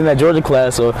 commitments in that Georgia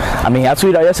class. So I mean, I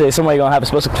tweeted out yesterday somebody gonna have a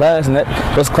special class, and that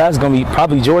special class is gonna be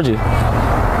probably Georgia.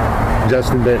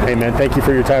 Justin Benton, hey man, thank you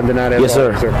for your time tonight. Yes,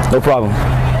 sir. No problem.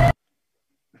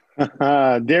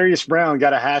 Darius Brown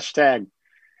got a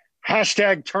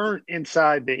hashtag turn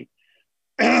inside the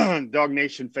Dog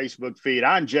Nation Facebook feed.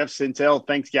 I'm Jeff Sintel.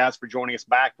 Thanks, guys, for joining us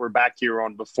back. We're back here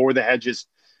on Before the Hedges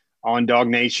on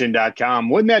DogNation.com.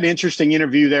 Wasn't that interesting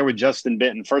interview there with Justin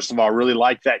Benton? First of all, I really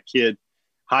like that kid.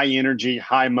 High energy,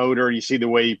 high motor. You see the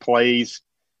way he plays.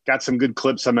 Got some good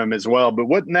clips of him as well. But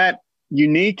wasn't that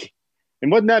unique?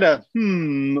 And wasn't that a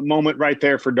moment right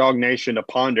there for Dog Nation to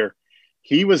ponder?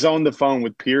 He was on the phone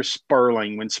with Pierce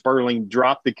Sperling when Sperling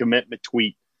dropped the commitment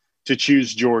tweet to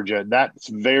choose Georgia. That's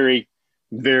very,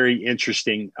 very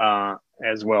interesting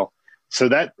as well. So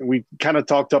that we kind of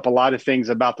talked up a lot of things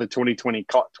about the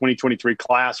 2023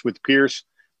 class with Pierce.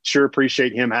 Sure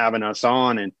appreciate him having us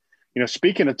on. And,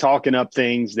 speaking of talking up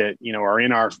things that, are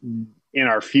in our in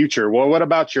our future. Well, what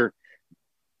about your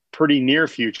pretty near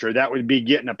future? That would be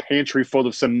getting a pantry full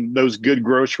of those good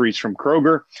groceries from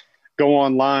Kroger. Go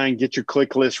online, get your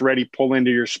click list ready, pull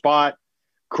into your spot.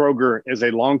 Kroger is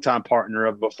a longtime partner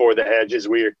of Before the Hedges.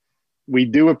 We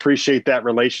do appreciate that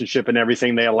relationship and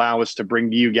everything they allow us to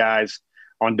bring to you guys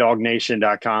on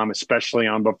DogNation.com, especially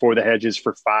on Before the Hedges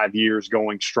for 5 years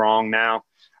going strong now.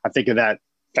 I think of that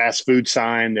fast food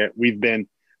sign that we've been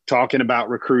talking about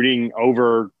recruiting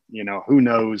over, who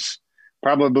knows,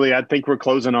 probably I think we're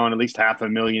closing on at least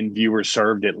 500,000 viewers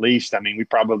served at least. I mean, we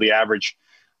probably average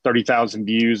 30,000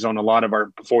 views on a lot of our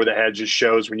Before the Hedges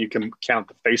shows when you can count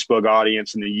the Facebook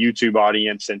audience and the YouTube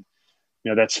audience. And,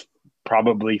 that's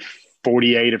probably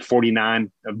 48 or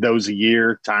 49 of those a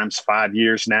year times 5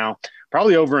 years now.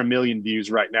 Probably over 1 million views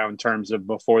right now in terms of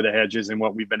Before the Hedges and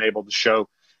what we've been able to show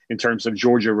in terms of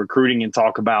Georgia recruiting and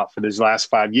talk about for these last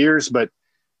 5 years. But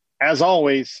as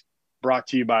always, brought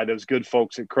to you by those good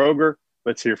folks at Kroger.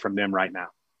 Let's hear from them right now.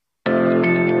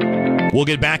 We'll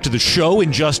get back to the show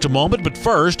in just a moment, but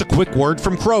first, a quick word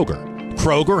from Kroger.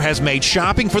 Kroger has made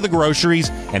shopping for the groceries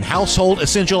and household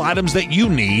essential items that you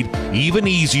need even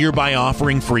easier by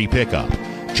offering free pickup.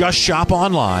 Just shop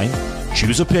online,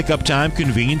 choose a pickup time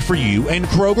convenient for you, and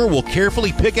Kroger will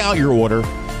carefully pick out your order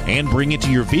and bring it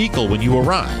to your vehicle when you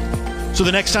arrive. So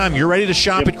the next time you're ready to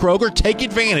shop at Kroger, take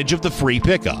advantage of the free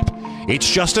pickup. It's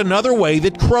just another way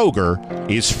that Kroger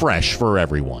is fresh for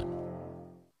everyone.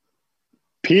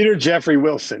 Peter Jeffrey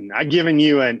Wilson, I'm giving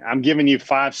you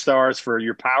 5 stars for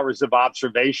your powers of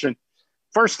observation.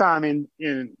 First time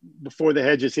in Before the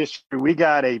Hedges history, we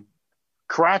got a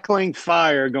crackling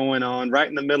fire going on right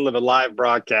in the middle of a live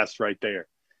broadcast right there.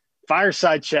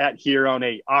 Fireside chat here on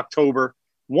a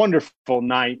wonderful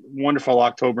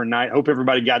October night. Hope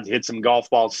everybody got to hit some golf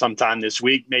balls sometime this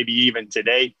week, maybe even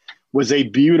today. Was a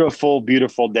beautiful,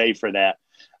 beautiful day for that.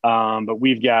 But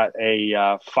we've got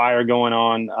a fire going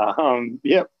on.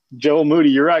 Yep, Joel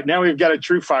Moody, you're right. Now we've got a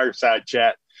true fireside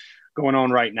chat going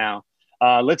on right now.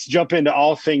 Let's jump into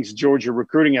all things Georgia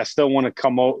recruiting. I still want to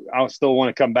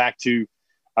come back to.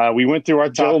 We went through our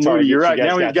top Joel Moody, you're right.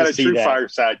 Now we've got a true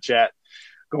fireside chat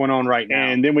going on right now.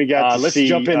 And then we got let's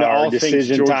jump into all things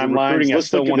Georgia timelines. Let's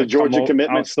still want to Georgia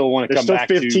commitments. I still want to come back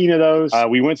to 15 of those.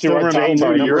 We went through our top.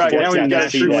 You're right. Now we've got a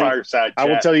true fireside chat. I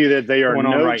will tell you that they are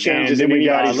no changes. Then we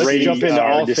got let's jump into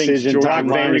all things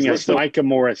timelines. Micah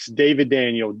Morris, David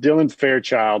Daniel, Dylan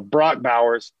Fairchild, Brock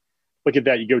Bowers. Look at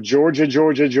that. You go Georgia,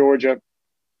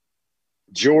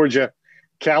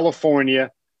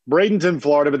 California. Braden's in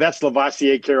Florida, but that's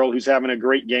Lavassier Carroll, who's having a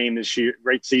great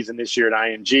season this year at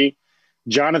IMG.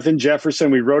 Jonathan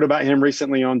Jefferson, we wrote about him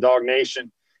recently on Dog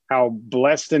Nation, how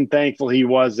blessed and thankful he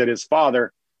was that his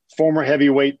father, former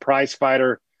heavyweight prize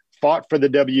fighter, fought for the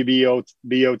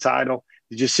WBO title.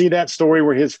 Did you see that story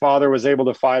where his father was able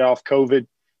to fight off COVID?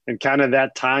 And kind of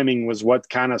that timing was what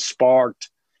kind of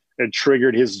sparked and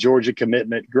triggered his Georgia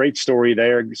commitment. Great story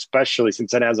there, especially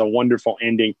since it has a wonderful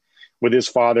ending with his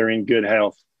father in good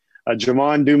health.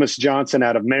 Javon Dumas Johnson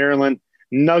out of Maryland,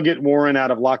 Nugget Warren out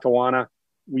of Lackawanna.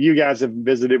 You guys have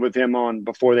visited with him on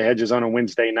Before the Hedges on a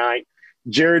Wednesday night.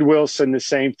 Jared Wilson, the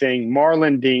same thing.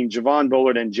 Marlon Dean, Javon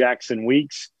Bullard, and Jackson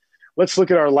Weeks. Let's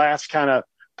look at our last kind of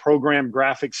program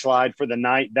graphic slide for the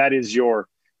night. That is your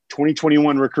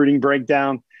 2021 recruiting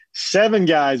breakdown. 7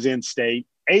 guys in state,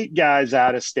 8 guys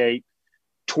out of state,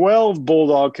 12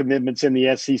 Bulldog commitments in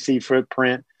the SEC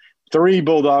footprint, 3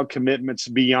 Bulldog commitments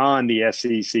beyond the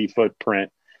SEC footprint.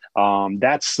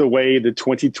 That's the way the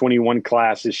 2021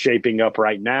 class is shaping up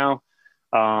right now.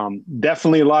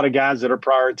 Definitely a lot of guys that are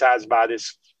prioritized by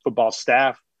this football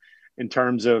staff in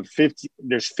terms of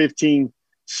there's 15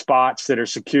 spots that are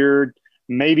secured,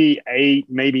 maybe 8,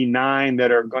 maybe 9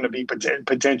 that are going to be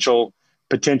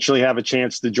potentially have a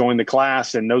chance to join the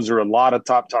class. And those are a lot of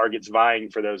top targets vying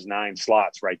for those 9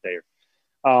 slots right there.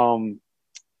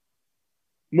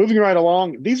 Moving right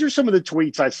along, these are some of the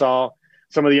tweets I saw,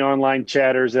 some of the online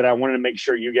chatters that I wanted to make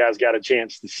sure you guys got a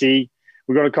chance to see.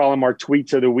 We're going to call them our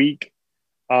tweets of the week.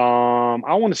 I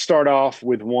want to start off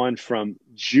with one from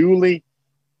Julie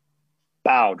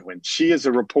Baldwin. She is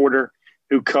a reporter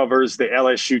who covers the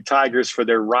LSU Tigers for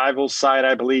their rival site,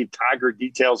 I believe,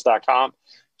 TigerDetails.com.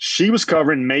 She was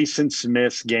covering Mason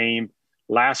Smith's game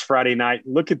last Friday night.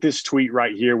 Look at this tweet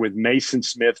right here with Mason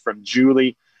Smith from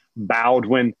Julie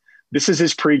Baldwin. This is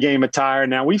his pregame attire.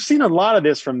 Now, we've seen a lot of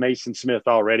this from Mason Smith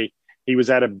already. He was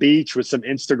at a beach with some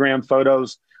Instagram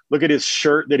photos. Look at his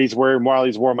shirt that he's wearing while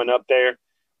he's warming up there,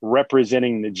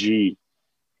 representing the G.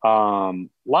 A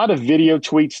lot of video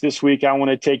tweets this week. I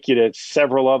want to take you to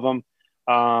several of them.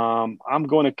 I'm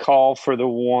going to call for the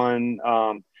one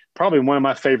probably one of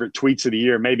my favorite tweets of the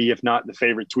year, maybe if not the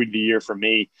favorite tweet of the year for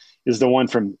me, is the one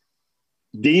from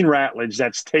Dean Ratledge.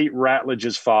 That's Tate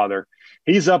Ratledge's father.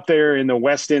 He's up there in the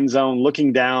west end zone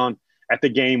looking down at the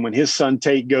game when his son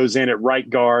Tate goes in at right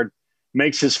guard,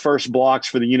 makes his first blocks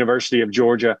for the University of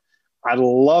Georgia. I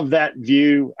love that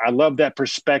view. I love that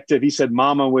perspective. He said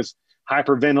Mama was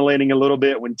hyperventilating a little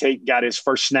bit when Tate got his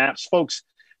first snaps. Folks,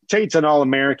 Tate's an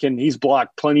All-American. He's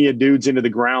blocked plenty of dudes into the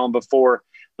ground before,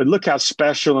 but look how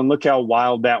special and look how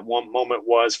wild that one moment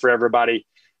was for everybody,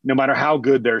 no matter how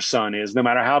good their son is, no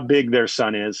matter how big their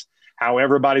son is, how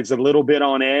everybody's a little bit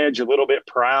on edge, a little bit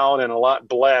proud, and a lot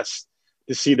blessed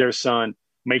to see their son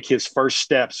make his first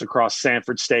steps across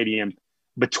Sanford Stadium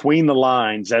between the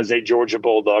lines as a Georgia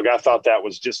Bulldog. I thought that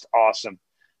was just awesome.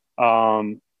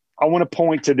 I want to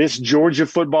point to this Georgia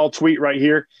football tweet right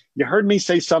here. You heard me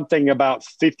say something about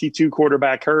 52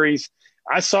 quarterback hurries.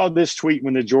 I saw this tweet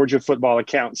when the Georgia football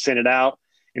account sent it out.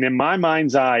 And in my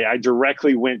mind's eye, I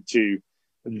directly went to,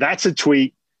 that's a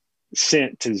tweet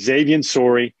sent to Xavier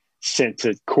Sorey, sent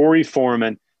to Corey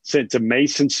Foreman, sent to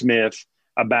Mason Smith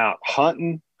about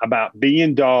hunting, about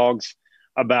being dogs,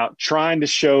 about trying to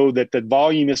show that the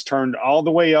volume is turned all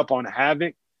the way up on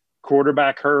havoc,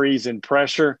 quarterback hurries, and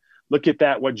pressure. Look at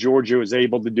that, what Georgia was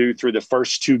able to do through the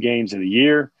first 2 games of the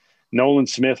year. Nolan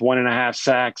Smith, 1.5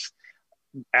 sacks.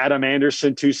 Adam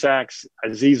Anderson, 2 sacks.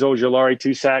 Azeez Ojulari,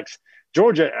 2 sacks.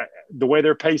 Georgia, the way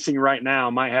they're pacing right now,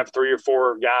 might have 3 or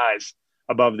 4 guys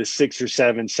above the 6 or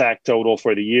 7 sack total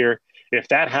for the year. If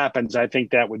that happens, I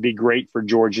think that would be great for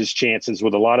Georgia's chances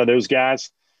with a lot of those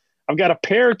guys. I've got a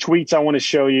pair of tweets I want to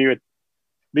show you.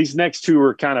 These next 2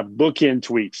 are kind of bookend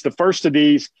tweets. The first of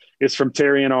these is from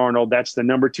Terrion Arnold. That's the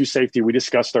number 2 safety we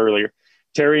discussed earlier.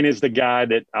 Terrion is the guy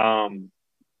that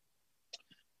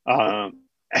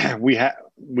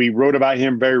we wrote about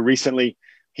him very recently.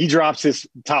 He drops his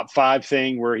top 5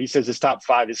 thing where he says his top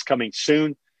 5 is coming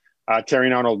soon.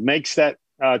 Terrion Arnold makes that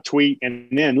tweet. And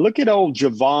then look at old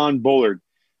Javon Bullard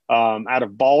out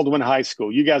of Baldwin High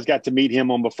School. You guys got to meet him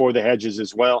on Before the Hedges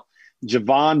as well.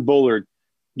 Javon Bullard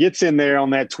gets in there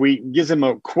on that tweet, gives him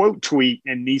a quote tweet,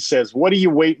 and he says, "What are you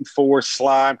waiting for,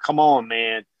 Slime? Come on,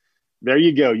 man." There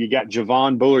you go. You got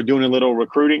Javon Bullard doing a little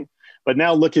recruiting. But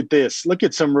now look at this. Look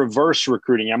at some reverse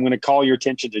recruiting. I'm going to call your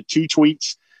attention to 2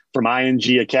 tweets from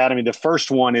IMG Academy. The first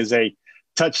one is a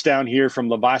touchdown here from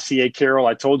Lavassier Carroll.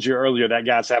 I told you earlier that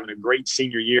guy's having a great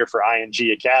senior year for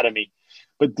IMG Academy.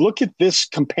 But look at this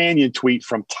companion tweet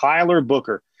from Tyler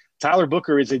Booker. Tyler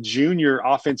Booker is a junior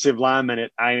offensive lineman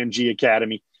at IMG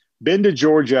Academy. Been to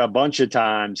Georgia a bunch of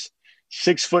times.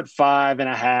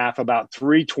 6'5.5", about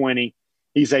 320.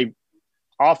 He's a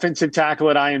offensive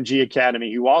tackle at IMG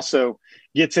Academy who also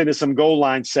gets into some goal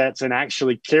line sets and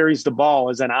actually carries the ball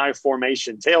as an I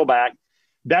formation tailback.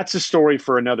 That's a story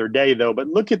for another day, though. But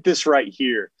look at this right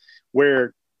here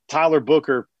where Tyler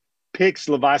Booker picks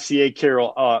Lavassier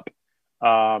Carroll up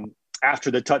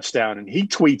after the touchdown, and he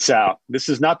tweets out, this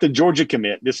is not the Georgia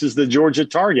commit, this is the Georgia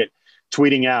target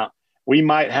tweeting out, "We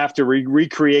might have to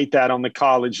recreate that on the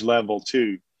college level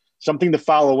too." Something to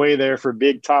file away there for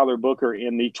big Tyler Booker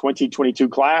in the 2022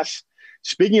 class.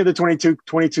 Speaking of the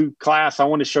 2022 class, I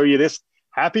want to show you this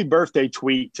happy birthday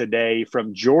tweet today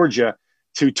from Georgia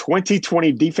to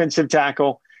 2020 defensive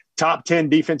tackle, top 10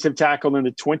 defensive tackle in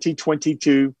the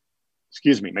 2022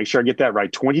 make sure I get that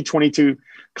right, 2022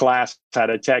 class out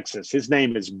of Texas. His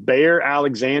name is Bear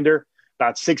Alexander,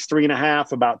 about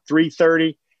 6'3.5", about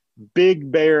 330.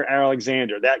 Big Bear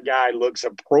Alexander. That guy looks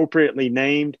appropriately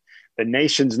named the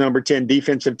nation's number 10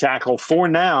 defensive tackle for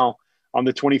now on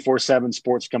the 24/7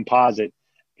 Sports Composite.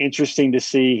 Interesting to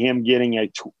see him getting a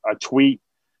tweet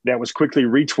that was quickly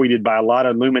retweeted by a lot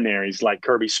of luminaries like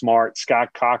Kirby Smart,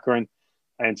 Scott Cochran,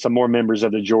 and some more members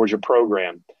of the Georgia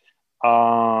program.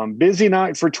 Busy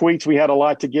night for tweets. We had a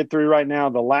lot to get through right now.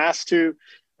 The last 2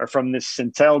 are from this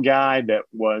Centel guy that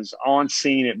was on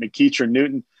scene at McEachern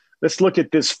Newton. Let's look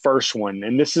at this first one.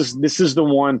 And this is the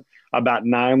one about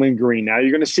Nyland Green. Now you're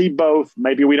going to see both.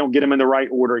 Maybe we don't get them in the right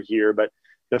order here, but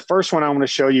the first one I want to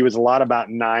show you is a lot about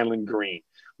Nyland Green.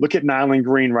 Look at Nyland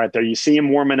Green right there. You see him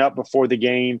warming up before the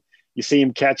game. You see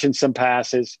him catching some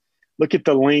passes. Look at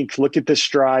the length. Look at the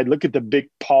stride. Look at the big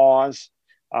paws.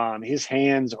 His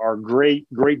hands are great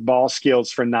ball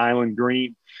skills for Nyland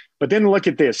Green. But then look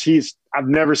at this. I've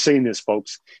never seen this,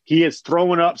 folks. He is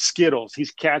throwing up Skittles.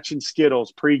 He's catching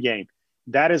Skittles pregame.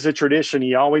 That is a tradition.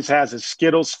 He always has a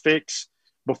Skittles fix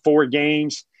before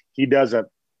games. He does a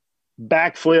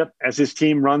backflip as his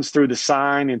team runs through the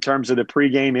sign in terms of the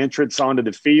pregame entrance onto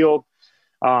the field.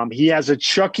 He has a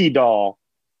Chucky doll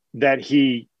that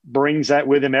he brings that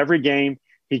with him every game.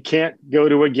 He can't go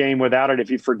to a game without it. If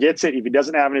he forgets it, if he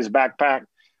doesn't have it in his backpack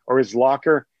or his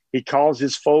locker, he calls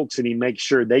his folks and he makes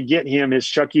sure they get him his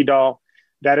Chucky doll.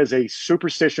 That is a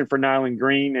superstition for Nyland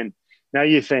Green. And now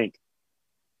you think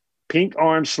pink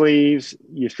arm sleeves,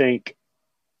 you think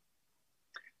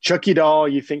Chucky doll,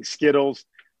 you think Skittles.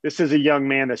 This is a young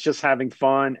man that's just having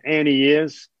fun, and he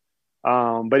is.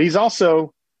 But he's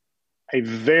also a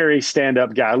very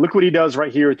stand-up guy. Look what he does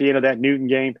right here at the end of that Newton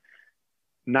game.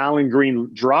 Nyland Green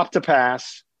dropped a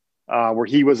pass where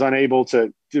he was unable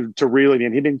to reel it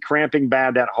in. He'd been cramping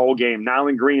bad that whole game.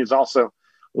 Nyland Green is also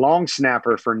long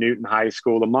snapper for Newton High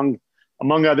School,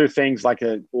 among other things like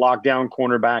a lockdown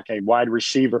cornerback, a wide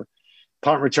receiver,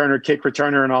 punt returner, kick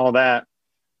returner, and all that.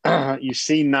 You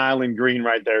see Nyland Green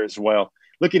right there as well.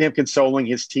 Look at him consoling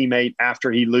his teammate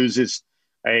after he loses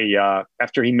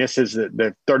after he misses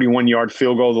the 31-yard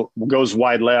field goal, goes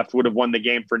wide left, would have won the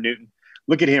game for Newton.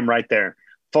 Look at him right there.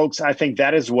 Folks, I think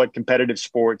that is what competitive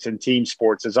sports and team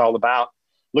sports is all about.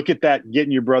 Look at that,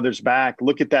 getting your brothers back.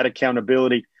 Look at that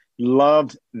accountability.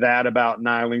 Loved that about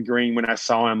Nyland Green when I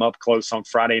saw him up close on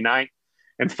Friday night.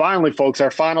 And finally, folks,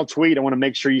 our final tweet, I want to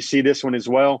make sure you see this one as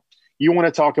well. You want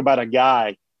to talk about a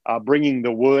guy bringing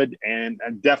the wood and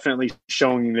definitely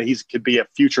showing that he could be a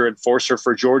future enforcer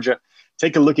for Georgia.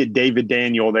 Take a look at David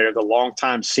Daniel there, the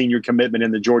longtime senior commitment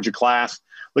in the Georgia class.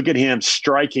 Look at him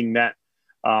striking that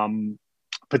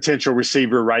potential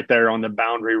receiver right there on the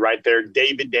boundary right there.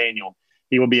 David Daniel.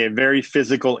 He will be a very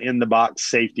physical in-the-box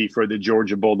safety for the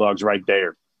Georgia Bulldogs right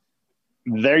there.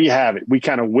 There you have it. We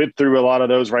kind of whipped through a lot of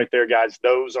those right there, guys.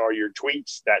 Those are your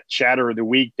tweets, that chatter of the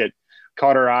week that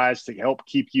caught our eyes to help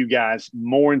keep you guys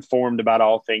more informed about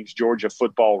all things Georgia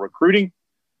football recruiting.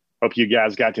 Hope you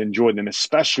guys got to enjoy them,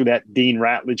 especially that Dean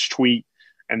Ratledge tweet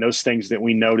and those things that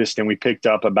we noticed and we picked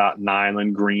up about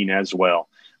Nyland Green as well.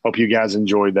 Hope you guys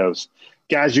enjoyed those.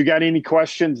 Guys, you got any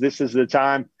questions? This is the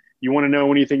time. You want to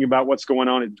know anything about what's going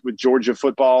on with Georgia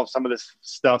football, some of this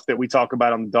stuff that we talk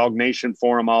about on the Dog Nation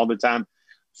forum all the time,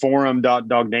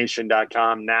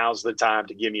 forum.dognation.com. Now's the time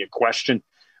to give me a question.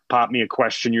 Pop me a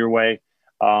question your way.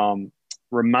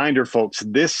 Reminder, folks,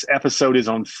 this episode is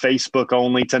on Facebook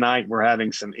only tonight. We're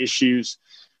having some issues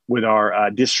with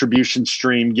our distribution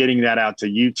stream, getting that out to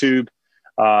YouTube.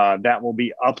 That will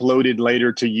be uploaded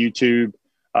later to YouTube.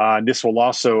 This will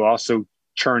also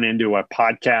turn into a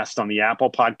podcast on the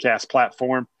Apple Podcast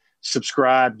platform.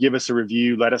 Subscribe, give us a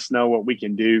review, let us know what we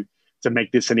can do to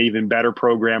make this an even better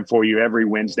program for you every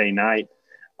Wednesday night.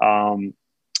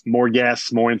 More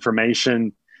guests, more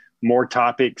information, more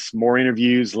topics, more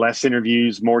interviews, less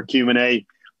interviews, more Q&A.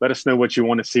 Let us know what you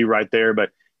want to see right there.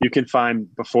 But you can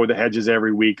find Before the Hedges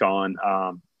every week on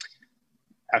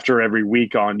after every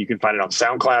week on, you can find it on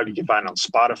SoundCloud. You can find it on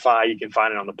Spotify. You can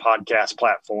find it on the podcast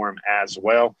platform as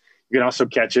well. You can also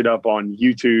catch it up on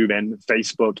YouTube and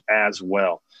Facebook as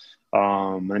well.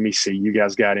 Let me see. You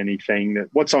guys got anything?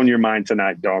 What's on your mind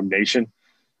tonight, Dog Nation?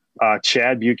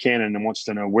 Chad Buchanan wants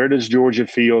to know, where does Georgia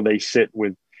feel they sit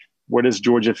with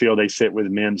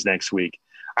Mims next week?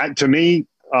 To me,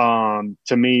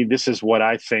 this is what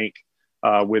I think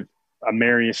with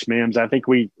Amarius Mims. I think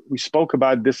we spoke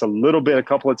about this a little bit a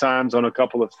couple of times on a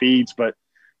couple of feeds, but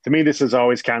to me, this has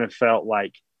always kind of felt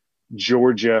like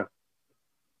Georgia,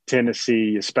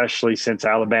 Tennessee, especially since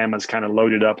Alabama's kind of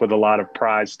loaded up with a lot of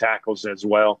prize tackles as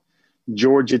well.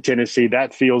 Georgia, Tennessee,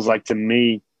 that feels like to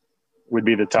me would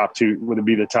be the top two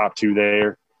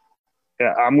there.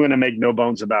 Yeah, I'm going to make no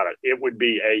bones about it. It would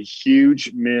be a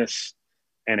huge miss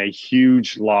and a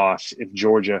huge loss if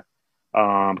Georgia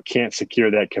can't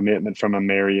secure that commitment from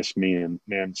Amarius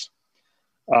Mims.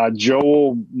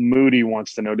 Joel Moody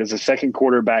wants to know, does a second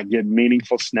quarterback get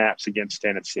meaningful snaps against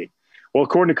Tennessee? Well,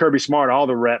 according to Kirby Smart, all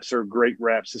the reps are great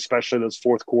reps, especially those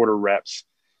fourth quarter reps.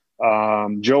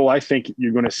 Joel, I think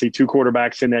you're going to see two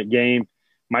quarterbacks in that game.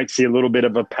 Might see a little bit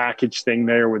of a package thing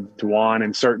there with Dwan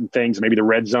and certain things, maybe the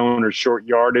red zone or short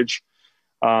yardage.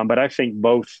 But I think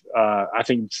I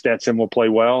think Stetson will play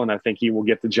well, and I think he will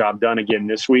get the job done again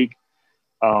this week.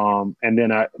 And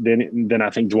then I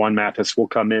think Dwan Mathis will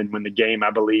come in when the game,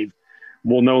 I believe,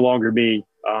 will no longer be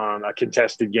a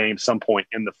contested game some point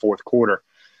in the fourth quarter.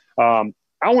 I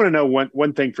want to know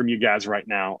one thing from you guys right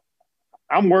now.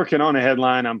 I'm working on a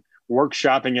headline. I'm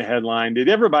workshopping a headline. Did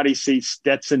everybody see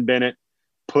Stetson Bennett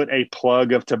put a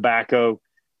plug of tobacco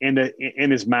in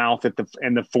his mouth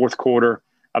in the fourth quarter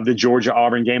of the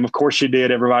Georgia-Auburn game? Of course you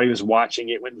did. Everybody was watching.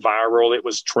 It went viral. It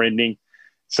was trending.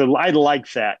 So I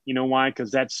like that. You know why?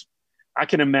 Because I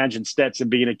can imagine Stetson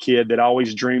being a kid that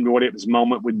always dreamed what his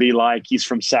moment would be like. He's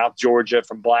from South Georgia,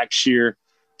 from Blackshear,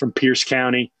 from Pierce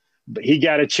County. But he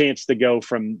got a chance to go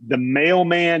from the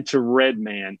mailman to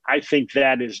Redman. I think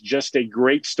that is just a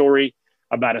great story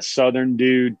about a Southern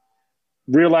dude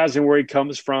realizing where he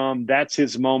comes from. That's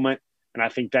his moment. And I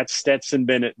think that's Stetson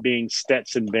Bennett being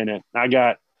Stetson Bennett.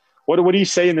 What do you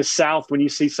say in the South when you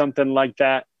see something like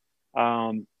that?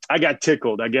 I got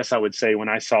tickled, I guess I would say, when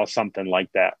I saw something like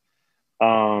that.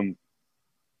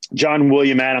 John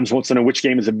William Adams wants to know which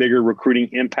game is a bigger recruiting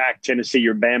impact, Tennessee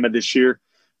or Bama this year.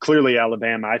 Clearly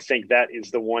Alabama. I think that is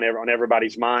the one on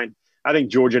everybody's mind. I think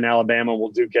Georgia and Alabama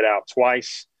will duke it out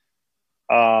twice.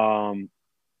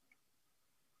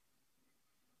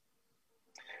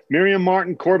 Miriam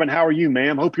Martin Corbin, how are you,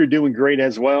 ma'am? Hope you're doing great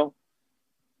as well.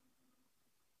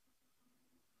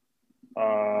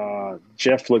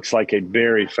 Jeff looks like a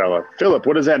berry fella. Philip,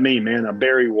 what does that mean, man? A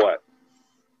berry what?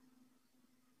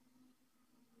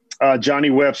 Johnny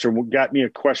Webster got me a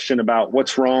question about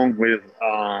what's wrong with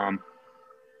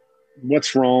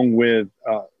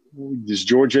does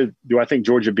Georgia – do I think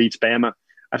Georgia beats Bama?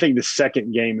 I think the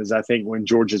second game is when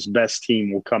Georgia's best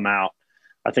team will come out.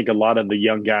 I think a lot of the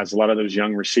young guys, a lot of those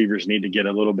young receivers need to get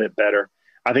a little bit better.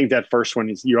 I think that first one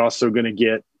is you're also going to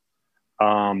get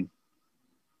a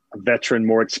veteran,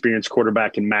 more experienced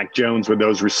quarterback in Mac Jones with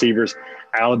those receivers.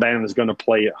 Alabama is going to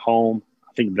play at home.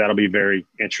 I think that'll be very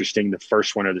interesting, the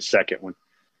first one or the second one.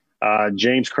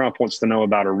 James Crump wants to know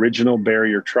about Original,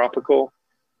 Berry, or Tropical.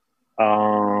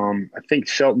 I think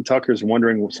Shelton Tucker's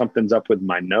wondering if something's up with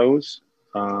my nose.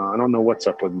 I don't know what's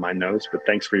up with my nose, but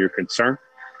thanks for your concern.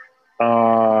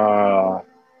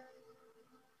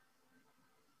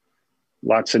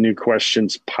 Lots of new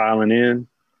questions piling in.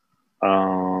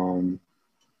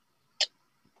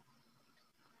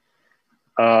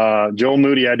 Joel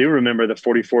Moody, I do remember the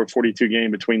 44-42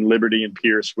 game between Liberty and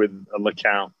Pierce with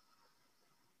LeCount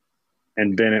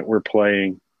and Bennett were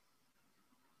playing.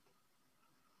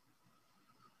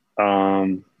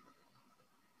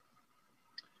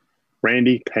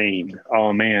 Randy Payne.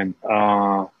 Oh, man.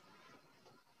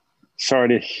 Sorry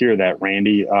to hear that,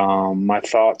 Randy. My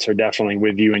thoughts are definitely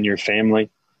with you and your family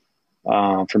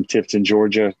from Tifton,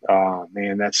 Georgia.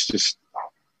 Man, that's just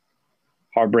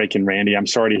heartbreaking, Randy. I'm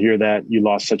sorry to hear that. You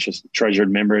lost such a treasured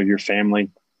member of your family.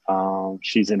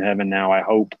 She's in heaven now, I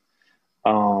hope.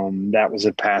 That was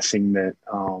a passing that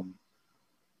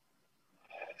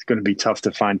it's going to be tough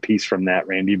to find peace from that,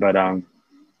 Randy, but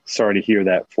sorry to hear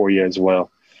that for you as well.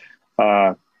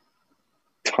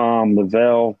 Tom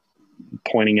Lavelle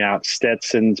pointing out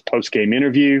Stetson's post-game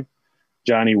interview.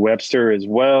 Johnny Webster as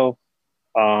well.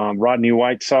 Rodney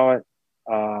White saw it.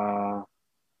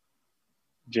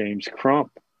 James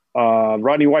Crump.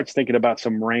 Rodney White's thinking about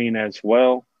some rain as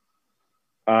well.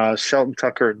 Shelton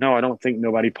Tucker, no, I don't think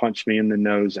nobody punched me in the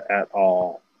nose at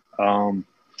all. All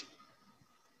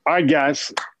right,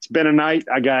 guys, it's been a night.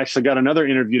 I actually got another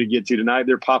interview to get to tonight.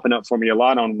 They're popping up for me a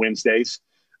lot on Wednesdays.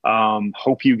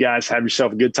 Hope you guys have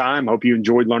yourself a good time. Hope you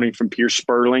enjoyed learning from Pierce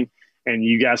Sperling, and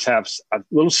you guys have a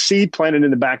little seed planted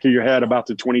in the back of your head about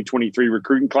the 2023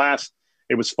 recruiting class.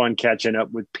 It was fun catching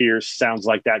up with Pierce. Sounds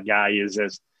like that guy is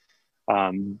as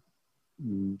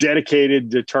dedicated,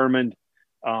 determined,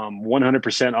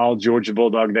 100% all Georgia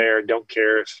Bulldog there. Don't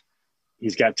care if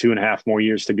he's got 2.5 more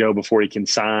years to go before he can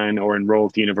sign or enroll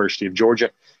at the University of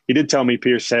Georgia. He did tell me,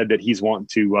 Pierce said that he's wanting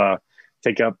to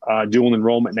take up dual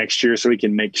enrollment next year so he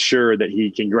can make sure that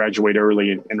he can graduate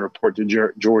early and report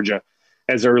to Georgia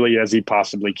as early as he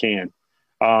possibly can.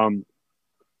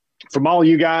 From all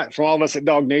you guys, from all of us at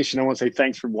Dog Nation, I want to say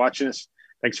thanks for watching us.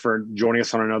 Thanks for joining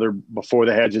us on another Before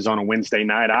the Hedges on a Wednesday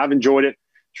night. I've enjoyed it.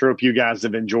 Sure hope you guys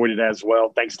have enjoyed it as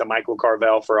well. Thanks to Michael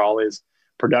Carvel for all his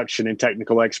production and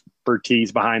technical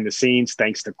expertise behind the scenes.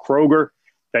 Thanks to Kroger.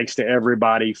 Thanks to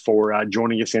everybody for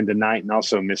joining us in tonight. And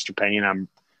also Mr. Payne, I'm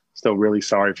still really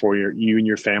sorry for you and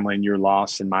your family and your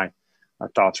loss. And my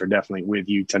thoughts are definitely with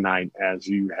you tonight as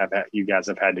you guys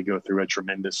have had to go through a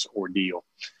tremendous ordeal.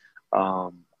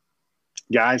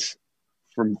 Guys,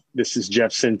 this is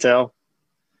Jeff Sintel.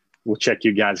 We'll check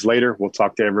you guys later. We'll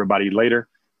talk to everybody later.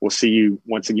 We'll see you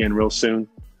once again real soon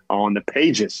on the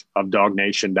pages of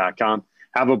DogNation.com.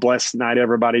 Have a blessed night,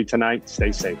 everybody, tonight.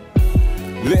 Stay safe.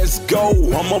 Let's go,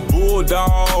 I'm a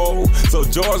bulldog. So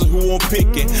Georgia, who I'm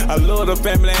picking. I love the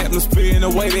family atmosphere and the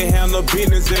way they handle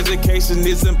business. Education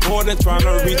is important, trying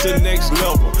to reach the next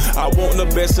level. I want the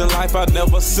best in life, I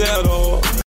never settle.